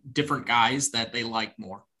for different guys that they like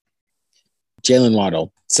more. Jalen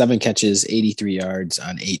Waddle, 7 catches, 83 yards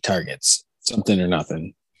on 8 targets. Something or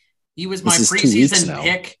nothing. He was my preseason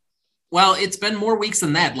pick. Well, it's been more weeks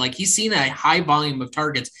than that. Like, he's seen a high volume of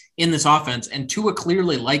targets in this offense, and Tua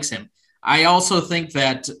clearly likes him. I also think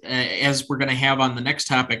that, as we're going to have on the next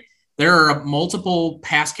topic, there are multiple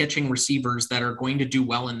pass-catching receivers that are going to do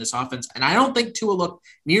well in this offense, and I don't think Tua looked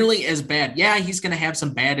nearly as bad. Yeah, he's going to have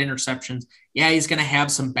some bad interceptions. Yeah, he's going to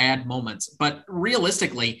have some bad moments. But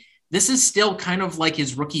realistically, this is still kind of like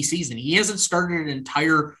his rookie season. He hasn't started an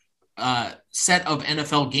entire set of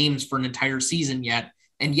NFL games for an entire season yet.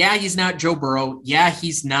 And yeah, he's not Joe Burrow. Yeah,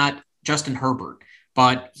 he's not Justin Herbert,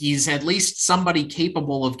 but he's at least somebody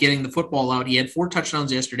capable of getting the football out. He had 4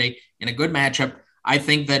 touchdowns yesterday in a good matchup. I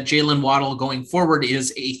think that Jalen Waddle going forward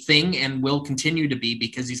is a thing and will continue to be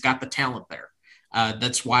because he's got the talent there.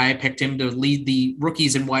 That's why I picked him to lead the rookie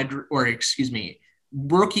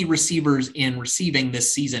receivers in receiving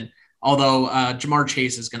this season. Although Jamar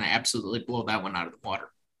Chase is going to absolutely blow that one out of the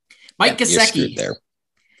water. Mike Gesicki there.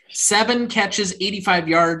 7 catches, 85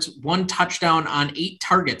 yards, 1 touchdown on 8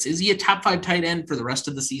 targets. Is he a top 5 tight end for the rest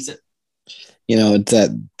of the season? You know,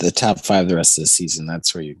 that the top 5 the rest of the season,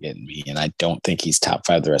 that's where you're getting me. And I don't think he's top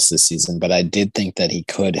 5 the rest of the season, but I did think that he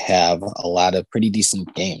could have a lot of pretty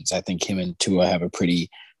decent games. I think him and Tua have a pretty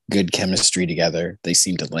good chemistry together. They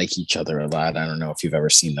seem to like each other a lot. I don't know if you've ever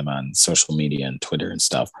seen them on social media and Twitter and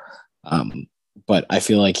stuff. But I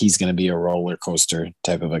feel like he's going to be a roller coaster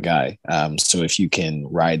type of a guy. So if you can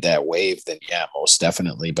ride that wave, then yeah, most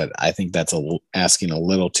definitely. But I think that's asking a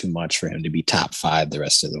little too much for him to be top 5 the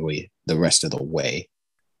rest of the way.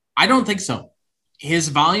 I don't think so. His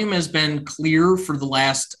volume has been clear for the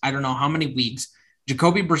last, I don't know how many weeks.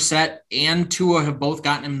 Jacoby Brissett and Tua have both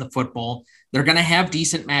gotten him the football. They're going to have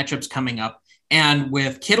decent matchups coming up. And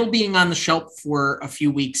with Kittle being on the shelf for a few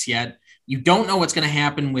weeks yet, you don't know what's going to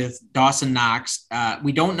happen with Dawson Knox.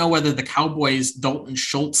 We don't know whether the Cowboys' Dalton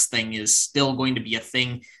Schultz thing is still going to be a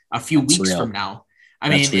thing a few weeks from now.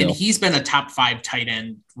 And he's been a top 5 tight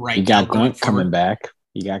end right now. You got Grunt coming back.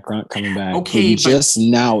 Okay, just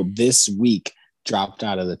now this week dropped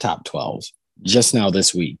out of the top 12. Just now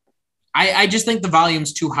this week. I just think the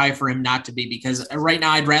volume's too high for him not to be, because right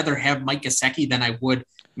now I'd rather have Mike Gesicki than I would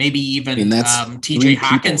maybe even TJ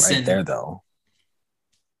Hawkinson. Right there, though.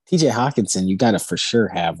 TJ Hawkinson, you got to for sure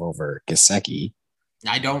have over Gesicki.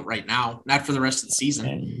 I don't right now. Not for the rest of the season.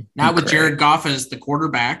 Man, not with Jared Goff as the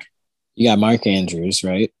quarterback. You got Mark Andrews,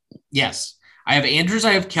 right? Yes. I have Andrews.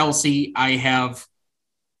 I have Kelsey. I have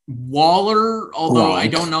Waller, although Gronk. I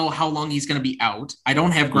don't know how long he's going to be out. I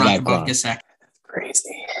don't have Gronk above Gesicki. That's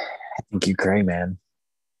crazy. I think you're cray, man.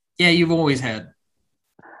 Yeah, you've always had.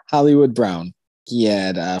 Hollywood Brown. He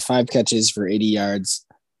had 5 catches for 80 yards,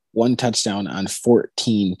 1 touchdown on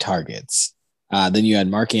 14 targets. Then you had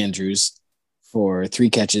Mark Andrews for 3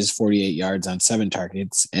 catches, 48 yards on 7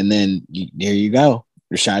 targets. And then there you go.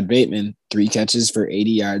 Rashad Bateman, 3 catches for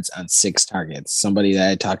 80 yards on 6 targets. Somebody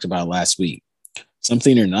that I talked about last week.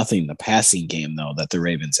 Something or nothing, the passing game, though, that the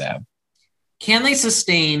Ravens have. Can they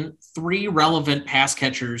sustain 3 relevant pass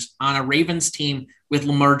catchers on a Ravens team with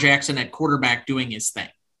Lamar Jackson at quarterback doing his thing?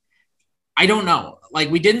 I don't know.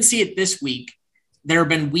 Like, we didn't see it this week. There have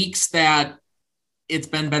been weeks that it's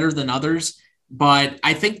been better than others, but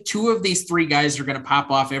I think 2 of these 3 guys are going to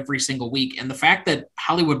pop off every single week. And the fact that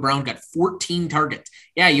Hollywood Brown got 14 targets,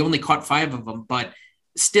 yeah, he only caught 5 of them, but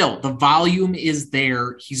still the volume is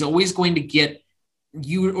there. He's always going to get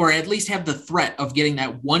you, or at least have the threat of getting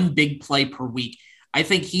that one big play per week. I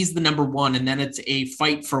think he's the number 1, and then it's a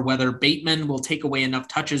fight for whether Bateman will take away enough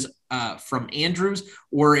touches from Andrews,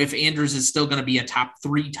 or if Andrews is still going to be a top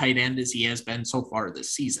 3 tight end as he has been so far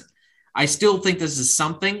this season. I still think this is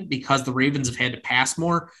something because the Ravens have had to pass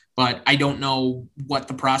more, but I don't know what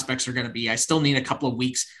the prospects are going to be. I still need a couple of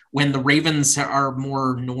weeks when the Ravens are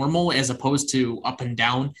more normal as opposed to up and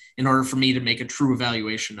down in order for me to make a true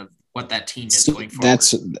evaluation of what that team is going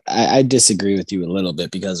forward. I disagree with you a little bit,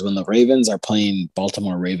 because when the Ravens are playing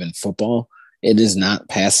Baltimore Raven football, it is not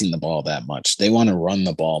passing the ball that much. They want to run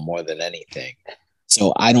the ball more than anything.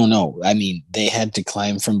 So I don't know. I mean, they had to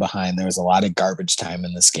climb from behind. There was a lot of garbage time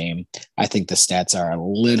in this game. I think the stats are a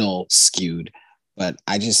little skewed, but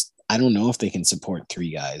I don't know if they can support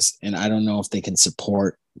 3 guys, and I don't know if they can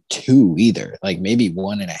support 2 either, like maybe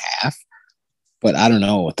 1.5. But I don't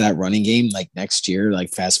know with that running game, like next year, like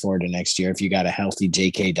fast forward to next year, if you got a healthy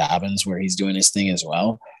J.K. Dobbins where he's doing his thing as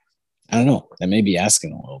well, I don't know. That may be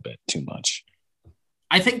asking a little bit too much.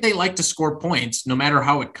 I think they like to score points no matter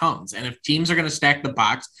how it comes. And if teams are going to stack the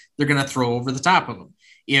box, they're going to throw over the top of them.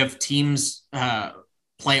 If teams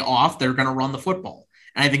play off, they're going to run the football.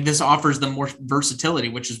 And I think this offers them more versatility,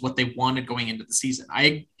 which is what they wanted going into the season.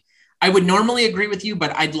 I would normally agree with you,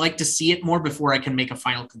 but I'd like to see it more before I can make a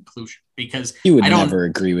final conclusion, because you would never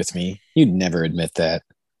agree with me. You'd never admit that.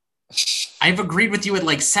 I've agreed with you at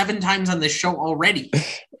like 7 times on this show already.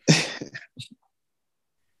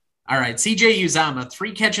 All right. CJ Uzama,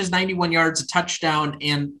 3 catches, 91 yards, a touchdown,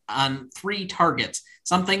 and on 3 targets.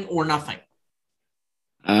 Something or nothing?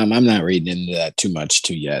 I'm not reading into that too much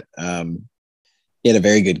yet. He had a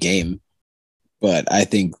very good game, but I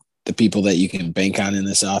think the people that you can bank on in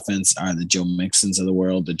this offense are the Joe Mixons of the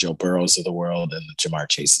world, the Joe Burrows of the world, and the Jamar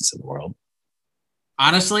Chases of the world.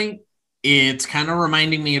 Honestly, it's kind of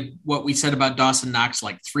reminding me of what we said about Dawson Knox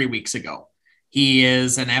like 3 weeks ago. He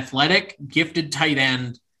is an athletic, gifted tight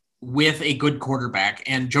end with a good quarterback,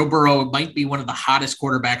 and Joe Burrow might be one of the hottest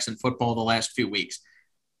quarterbacks in football the last few weeks.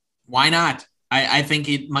 Why not? I think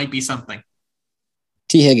it might be something.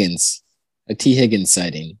 T. Higgins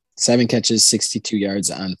sighting. 7 catches, 62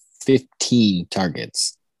 yards on 15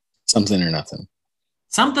 targets. Something or nothing.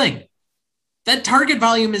 Something. That target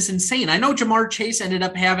volume is insane. I know Jamar Chase ended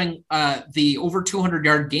up having the over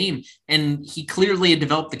 200-yard game, and he clearly had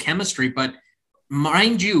developed the chemistry, but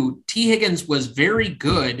mind you, T. Higgins was very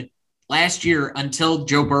good last year until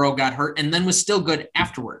Joe Burrow got hurt, and then was still good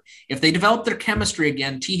afterward. If they develop their chemistry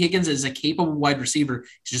again, T. Higgins is a capable wide receiver.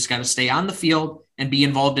 He's just got to stay on the field and be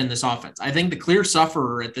involved in this offense. I think the clear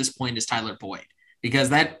sufferer at this point is Tyler Boyd, because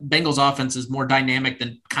that Bengals offense is more dynamic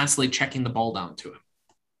than constantly checking the ball down to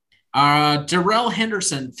him. Darrell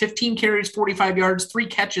Henderson, 15 carries, 45 yards, 3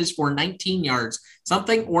 catches for 19 yards.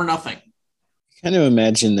 Something or nothing? Kind of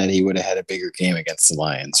imagine that he would have had a bigger game against the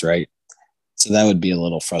Lions, right? So that would be a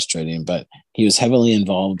little frustrating, but he was heavily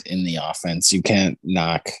involved in the offense. You can't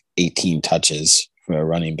knock 18 touches for a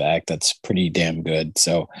running back. That's pretty damn good.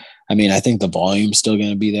 So, I mean, I think the volume's still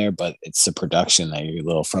going to be there, but it's the production that you're a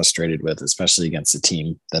little frustrated with, especially against the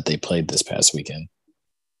team that they played this past weekend.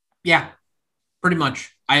 Yeah, pretty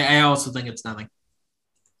much. I also think it's nothing.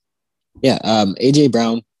 Yeah. A.J.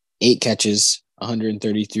 Brown, 8 catches,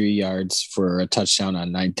 133 yards for a touchdown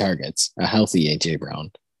on 9 targets. A healthy A.J.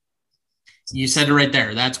 Brown. You said it right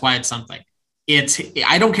there. That's why it's something.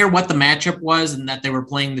 I don't care what the matchup was and that they were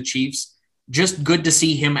playing the Chiefs. Just good to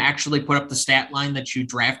see him actually put up the stat line that you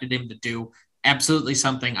drafted him to do. Absolutely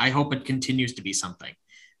something. I hope it continues to be something.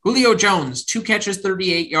 Julio Jones, 2 catches,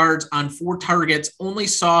 38 yards on 4 targets, only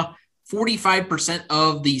saw 45%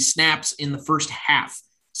 of the snaps in the first half.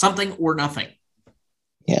 Something or nothing?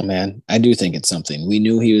 Yeah, man. I do think it's something. We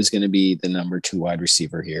knew he was going to be the number 2 wide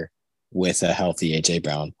receiver here with a healthy A.J.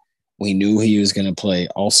 Brown. We knew he was going to play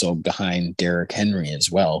also behind Derrick Henry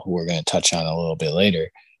as well, who we're going to touch on a little bit later.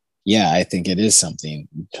 Yeah, I think it is something.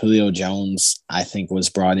 Julio Jones, I think, was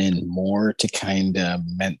brought in more to kind of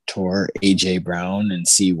mentor AJ Brown and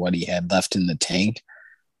see what he had left in the tank.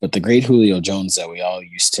 But the great Julio Jones that we all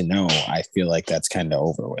used to know, I feel like that's kind of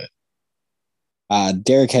over with.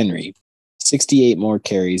 Derrick Henry, 68 more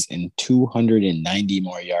carries and 290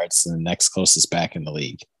 more yards than the next closest back in the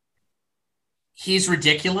league. He's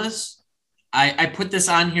ridiculous. I put this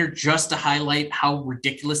on here just to highlight how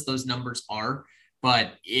ridiculous those numbers are.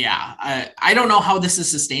 But yeah, I don't know how this is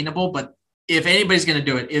sustainable, but if anybody's going to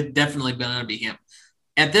do it, it's definitely going to be him.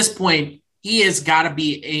 At this point, he has got to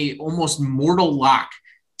be a almost mortal lock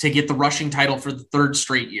to get the rushing title for the third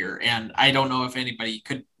straight year. And I don't know if anybody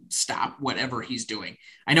could stop whatever he's doing.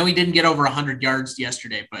 I know he didn't get over 100 yards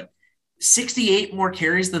yesterday, but 68 more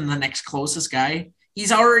carries than the next closest guy.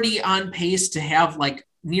 He's already on pace to have like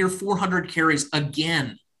near 400 carries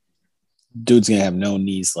again. Dude's going to have no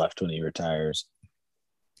knees left when he retires.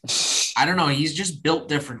 I don't know. He's just built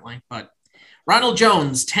differently. But Ronald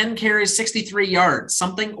Jones, 10 carries, 63 yards,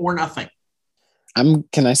 something or nothing.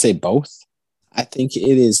 Can I say both? I think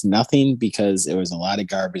it is nothing because it was a lot of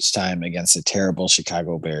garbage time against a terrible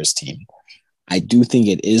Chicago Bears team. I do think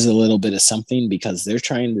it is a little bit of something because they're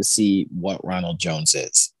trying to see what Ronald Jones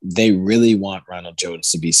is. They really want Ronald Jones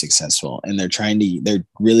to be successful, and they're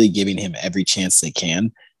really giving him every chance they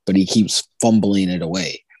can, but he keeps fumbling it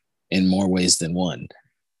away in more ways than one.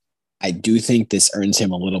 I do think this earns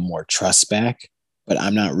him a little more trust back, but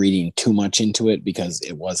I'm not reading too much into it because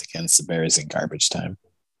it was against the Bears in garbage time.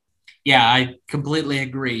 Yeah, I completely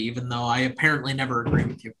agree, even though I apparently never agree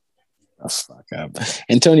with you. Oh, fuck up.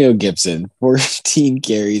 Antonio Gibson, 14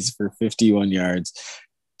 carries for 51 yards,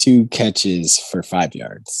 2 catches for 5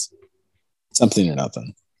 yards. Something or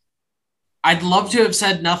nothing. I'd love to have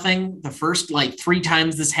said nothing the first 3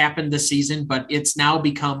 times this happened this season, but it's now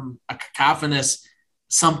become a cacophonous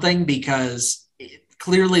something because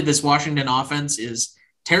clearly this Washington offense is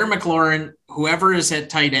Terry McLaurin, whoever is at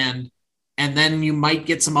tight end, and then you might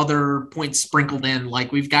get some other points sprinkled in.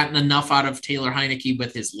 Like we've gotten enough out of Taylor Heinicke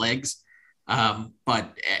with his legs.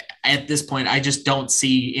 But at this point, I just don't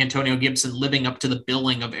see Antonio Gibson living up to the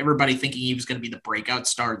billing of everybody thinking he was going to be the breakout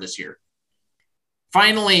star this year.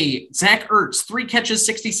 Finally, Zach Ertz, 3 catches,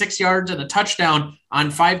 66 yards, and a touchdown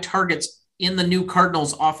on 5 targets in the new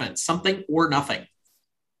Cardinals offense. Something or nothing.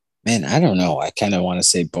 Man, I don't know. I kind of want to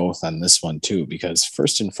say both on this one too, because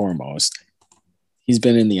first and foremost, he's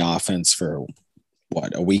been in the offense for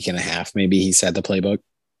a week and a half. Maybe he's had the playbook.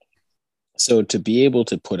 So to be able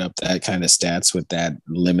to put up that kind of stats with that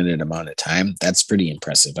limited amount of time, that's pretty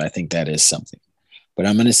impressive. I think that is something. But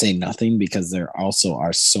I'm going to say nothing because there also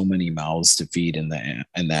are so many mouths to feed in that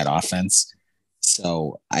offense.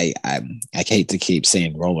 So I hate to keep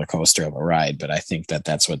saying roller coaster of a ride, but I think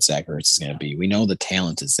that's what Zach Ertz is going to be. We know the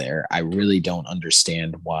talent is there. I really don't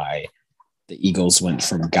understand why the Eagles went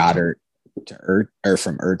from Goddard to Ertz, or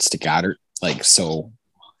from Ertz to Goddard, like so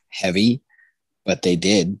heavy, but they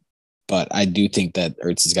did. But I do think that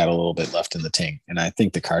Ertz has got a little bit left in the tank, and I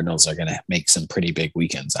think the Cardinals are going to make some pretty big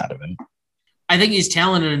weekends out of him. I think he's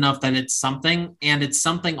talented enough that it's something, and it's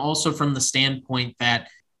something also from the standpoint that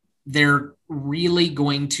they're really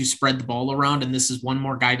going to spread the ball around, and this is one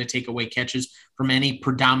more guy to take away catches from any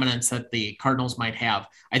predominance that the Cardinals might have.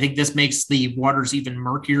 I think this makes the waters even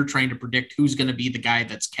murkier trying to predict who's going to be the guy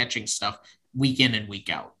that's catching stuff week in and week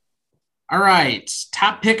out. All right,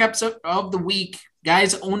 top pickups of the week.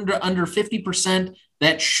 Guys owned under 50%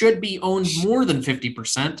 that should be owned more than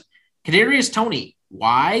 50%. Kadarius Toney.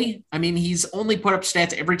 Why? I mean, he's only put up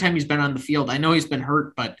stats every time he's been on the field. I know he's been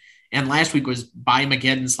hurt, and last week was buy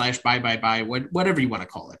Mageddon / buy, whatever you want to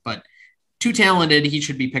call it. But too talented, he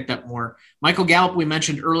should be picked up more. Michael Gallup, we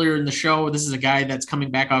mentioned earlier in the show. This is a guy that's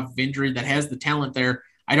coming back off of injury that has the talent there.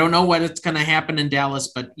 I don't know what's going to happen in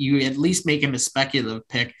Dallas, but you at least make him a speculative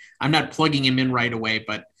pick. I'm not plugging him in right away,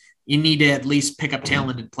 but you need to at least pick up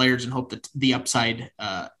talented players and hope that the upside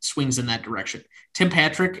swings in that direction. Tim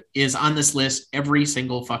Patrick is on this list every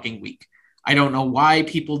single fucking week. I don't know why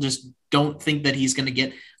people just don't think that he's going to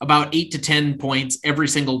get about 8 to 10 points every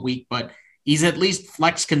single week, but he's at least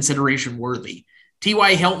flex consideration worthy.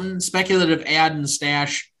 T.Y. Hilton, speculative add and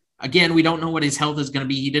stash. Again, we don't know what his health is going to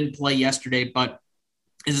be. He didn't play yesterday, but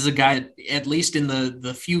this is a guy, at least in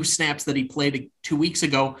the few snaps that he played 2 weeks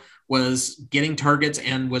ago, was getting targets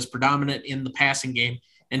and was predominant in the passing game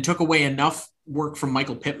and took away enough work from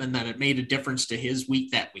Michael Pittman that it made a difference to his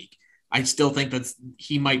week that week. I still think that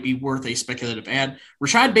he might be worth a speculative add.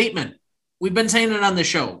 Rashad Bateman, we've been saying it on the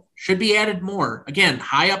show, should be added more. Again,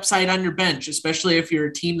 high upside on your bench, especially if you're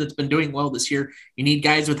a team that's been doing well this year. You need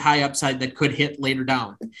guys with high upside that could hit later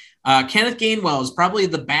down. Kenneth Gainwell is probably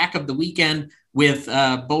the back of the weekend with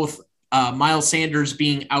both Miles Sanders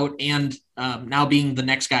being out and now being the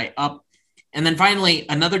next guy up. And then finally,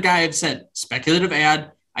 another guy I've said, speculative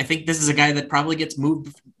ad. I think this is a guy that probably gets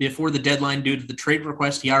moved before the deadline due to the trade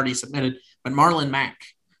request he already submitted, but Marlon Mack.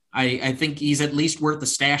 I think he's at least worth a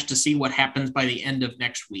stash to see what happens by the end of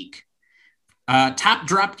next week. Top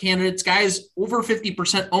drop candidates, guys, over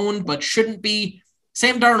 50% owned, but shouldn't be.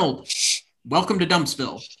 Sam Darnold, welcome to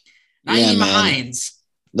Dumpsville. Nyheim Hines.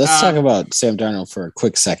 Let's talk about Sam Darnold for a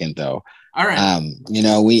quick second, though. All right.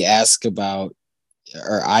 We ask about,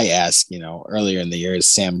 or I asked, earlier in the year, is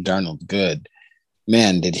Sam Darnold good?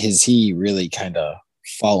 Man, he really kind of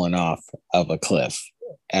fallen off of a cliff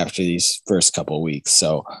after these first couple of weeks.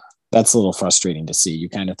 So that's a little frustrating to see. You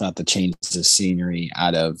kind of thought the change of scenery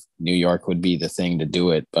out of New York would be the thing to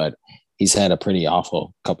do it, but he's had a pretty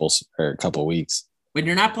awful couple weeks. When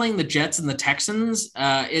you're not playing the Jets and the Texans,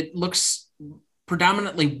 it looks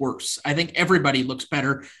predominantly worse. I think everybody looks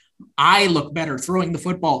better. I look better throwing the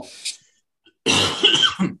football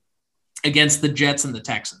against the Jets and the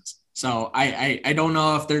Texans. So I don't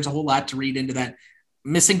know if there's a whole lot to read into that.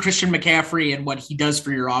 Missing Christian McCaffrey and what he does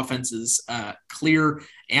for your offense is clear.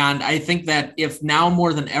 And I think that if now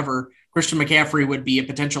more than ever, Christian McCaffrey would be a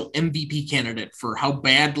potential MVP candidate for how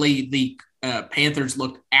badly the Panthers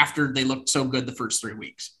looked after they looked so good the first 3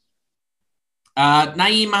 weeks.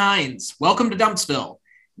 Nyheim Hines, welcome to Dumpsville.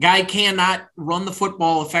 Guy cannot run the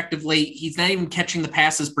football effectively. He's not even catching the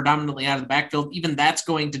passes predominantly out of the backfield. Even that's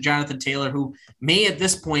going to Jonathan Taylor, who may at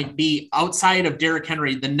this point be, outside of Derrick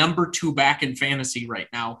Henry, the number 2 back in fantasy right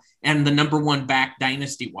now and the number 1 back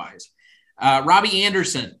dynasty-wise. Robbie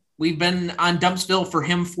Anderson, we've been on Dumpsville for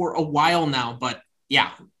him for a while now, but yeah,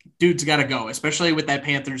 dude's got to go, especially with that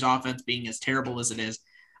Panthers offense being as terrible as it is.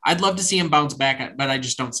 I'd love to see him bounce back, but I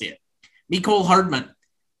just don't see it. Mecole Hardman.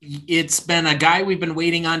 It's been a guy we've been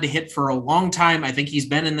waiting on to hit for a long time. I think he's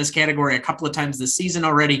been in this category a couple of times this season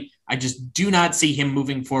already. I just do not see him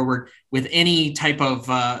moving forward with any type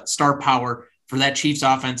of star power for that Chiefs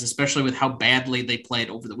offense, especially with how badly they played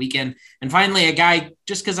over the weekend. And finally, a guy,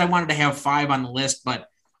 just because I wanted to have 5 on the list, but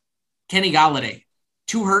Kenny Golladay,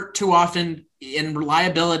 too hurt too often, and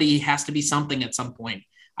reliability has to be something at some point.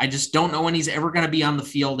 I just don't know when he's ever going to be on the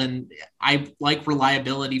field, and I like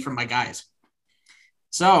reliability from my guys.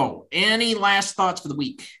 So, any last thoughts for the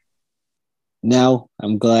week? No,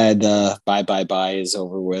 I'm glad bye is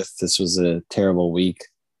over with. This was a terrible week,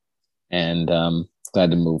 and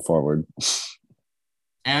glad to move forward.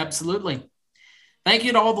 Absolutely. Thank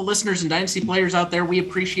you to all the listeners and Dynasty players out there. We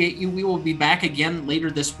appreciate you. We will be back again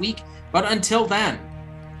later this week. But until then,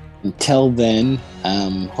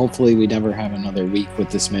 hopefully we never have another week with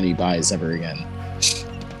this many buys ever again.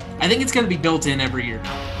 I think it's going to be built in every year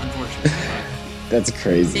now, unfortunately. That's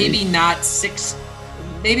crazy. Maybe not 6.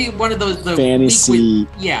 Maybe one of those the fantasy.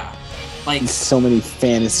 Like so many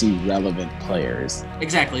fantasy relevant players.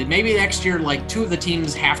 Exactly. Maybe next year, like 2 of the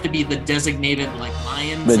teams have to be the designated like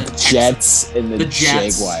Lions, the Jets and the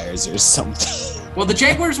Jaguars or something. Well, the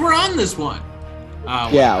Jaguars were on this one.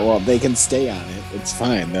 Well, they can stay on it. It's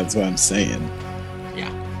fine. That's what I'm saying.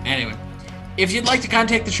 Yeah. Anyway. If you'd like to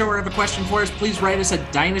contact the show or have a question for us, please write us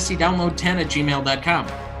at dynastydownload10@gmail.com.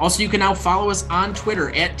 Also, you can now follow us on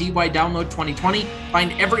Twitter at DYDownload2020.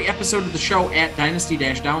 Find every episode of the show at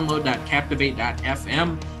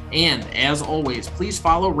dynasty-download.captivate.fm. And as always, please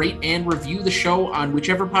follow, rate, and review the show on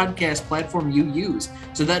whichever podcast platform you use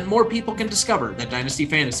so that more people can discover that Dynasty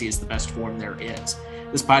Fantasy is the best form there is.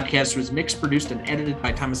 This podcast was mixed, produced, and edited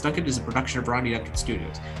by Thomas Duncan. It is a production of Ronnie Duncan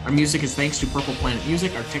Studios. Our music is thanks to Purple Planet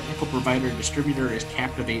Music. Our technical provider and distributor is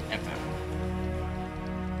Captivate FM.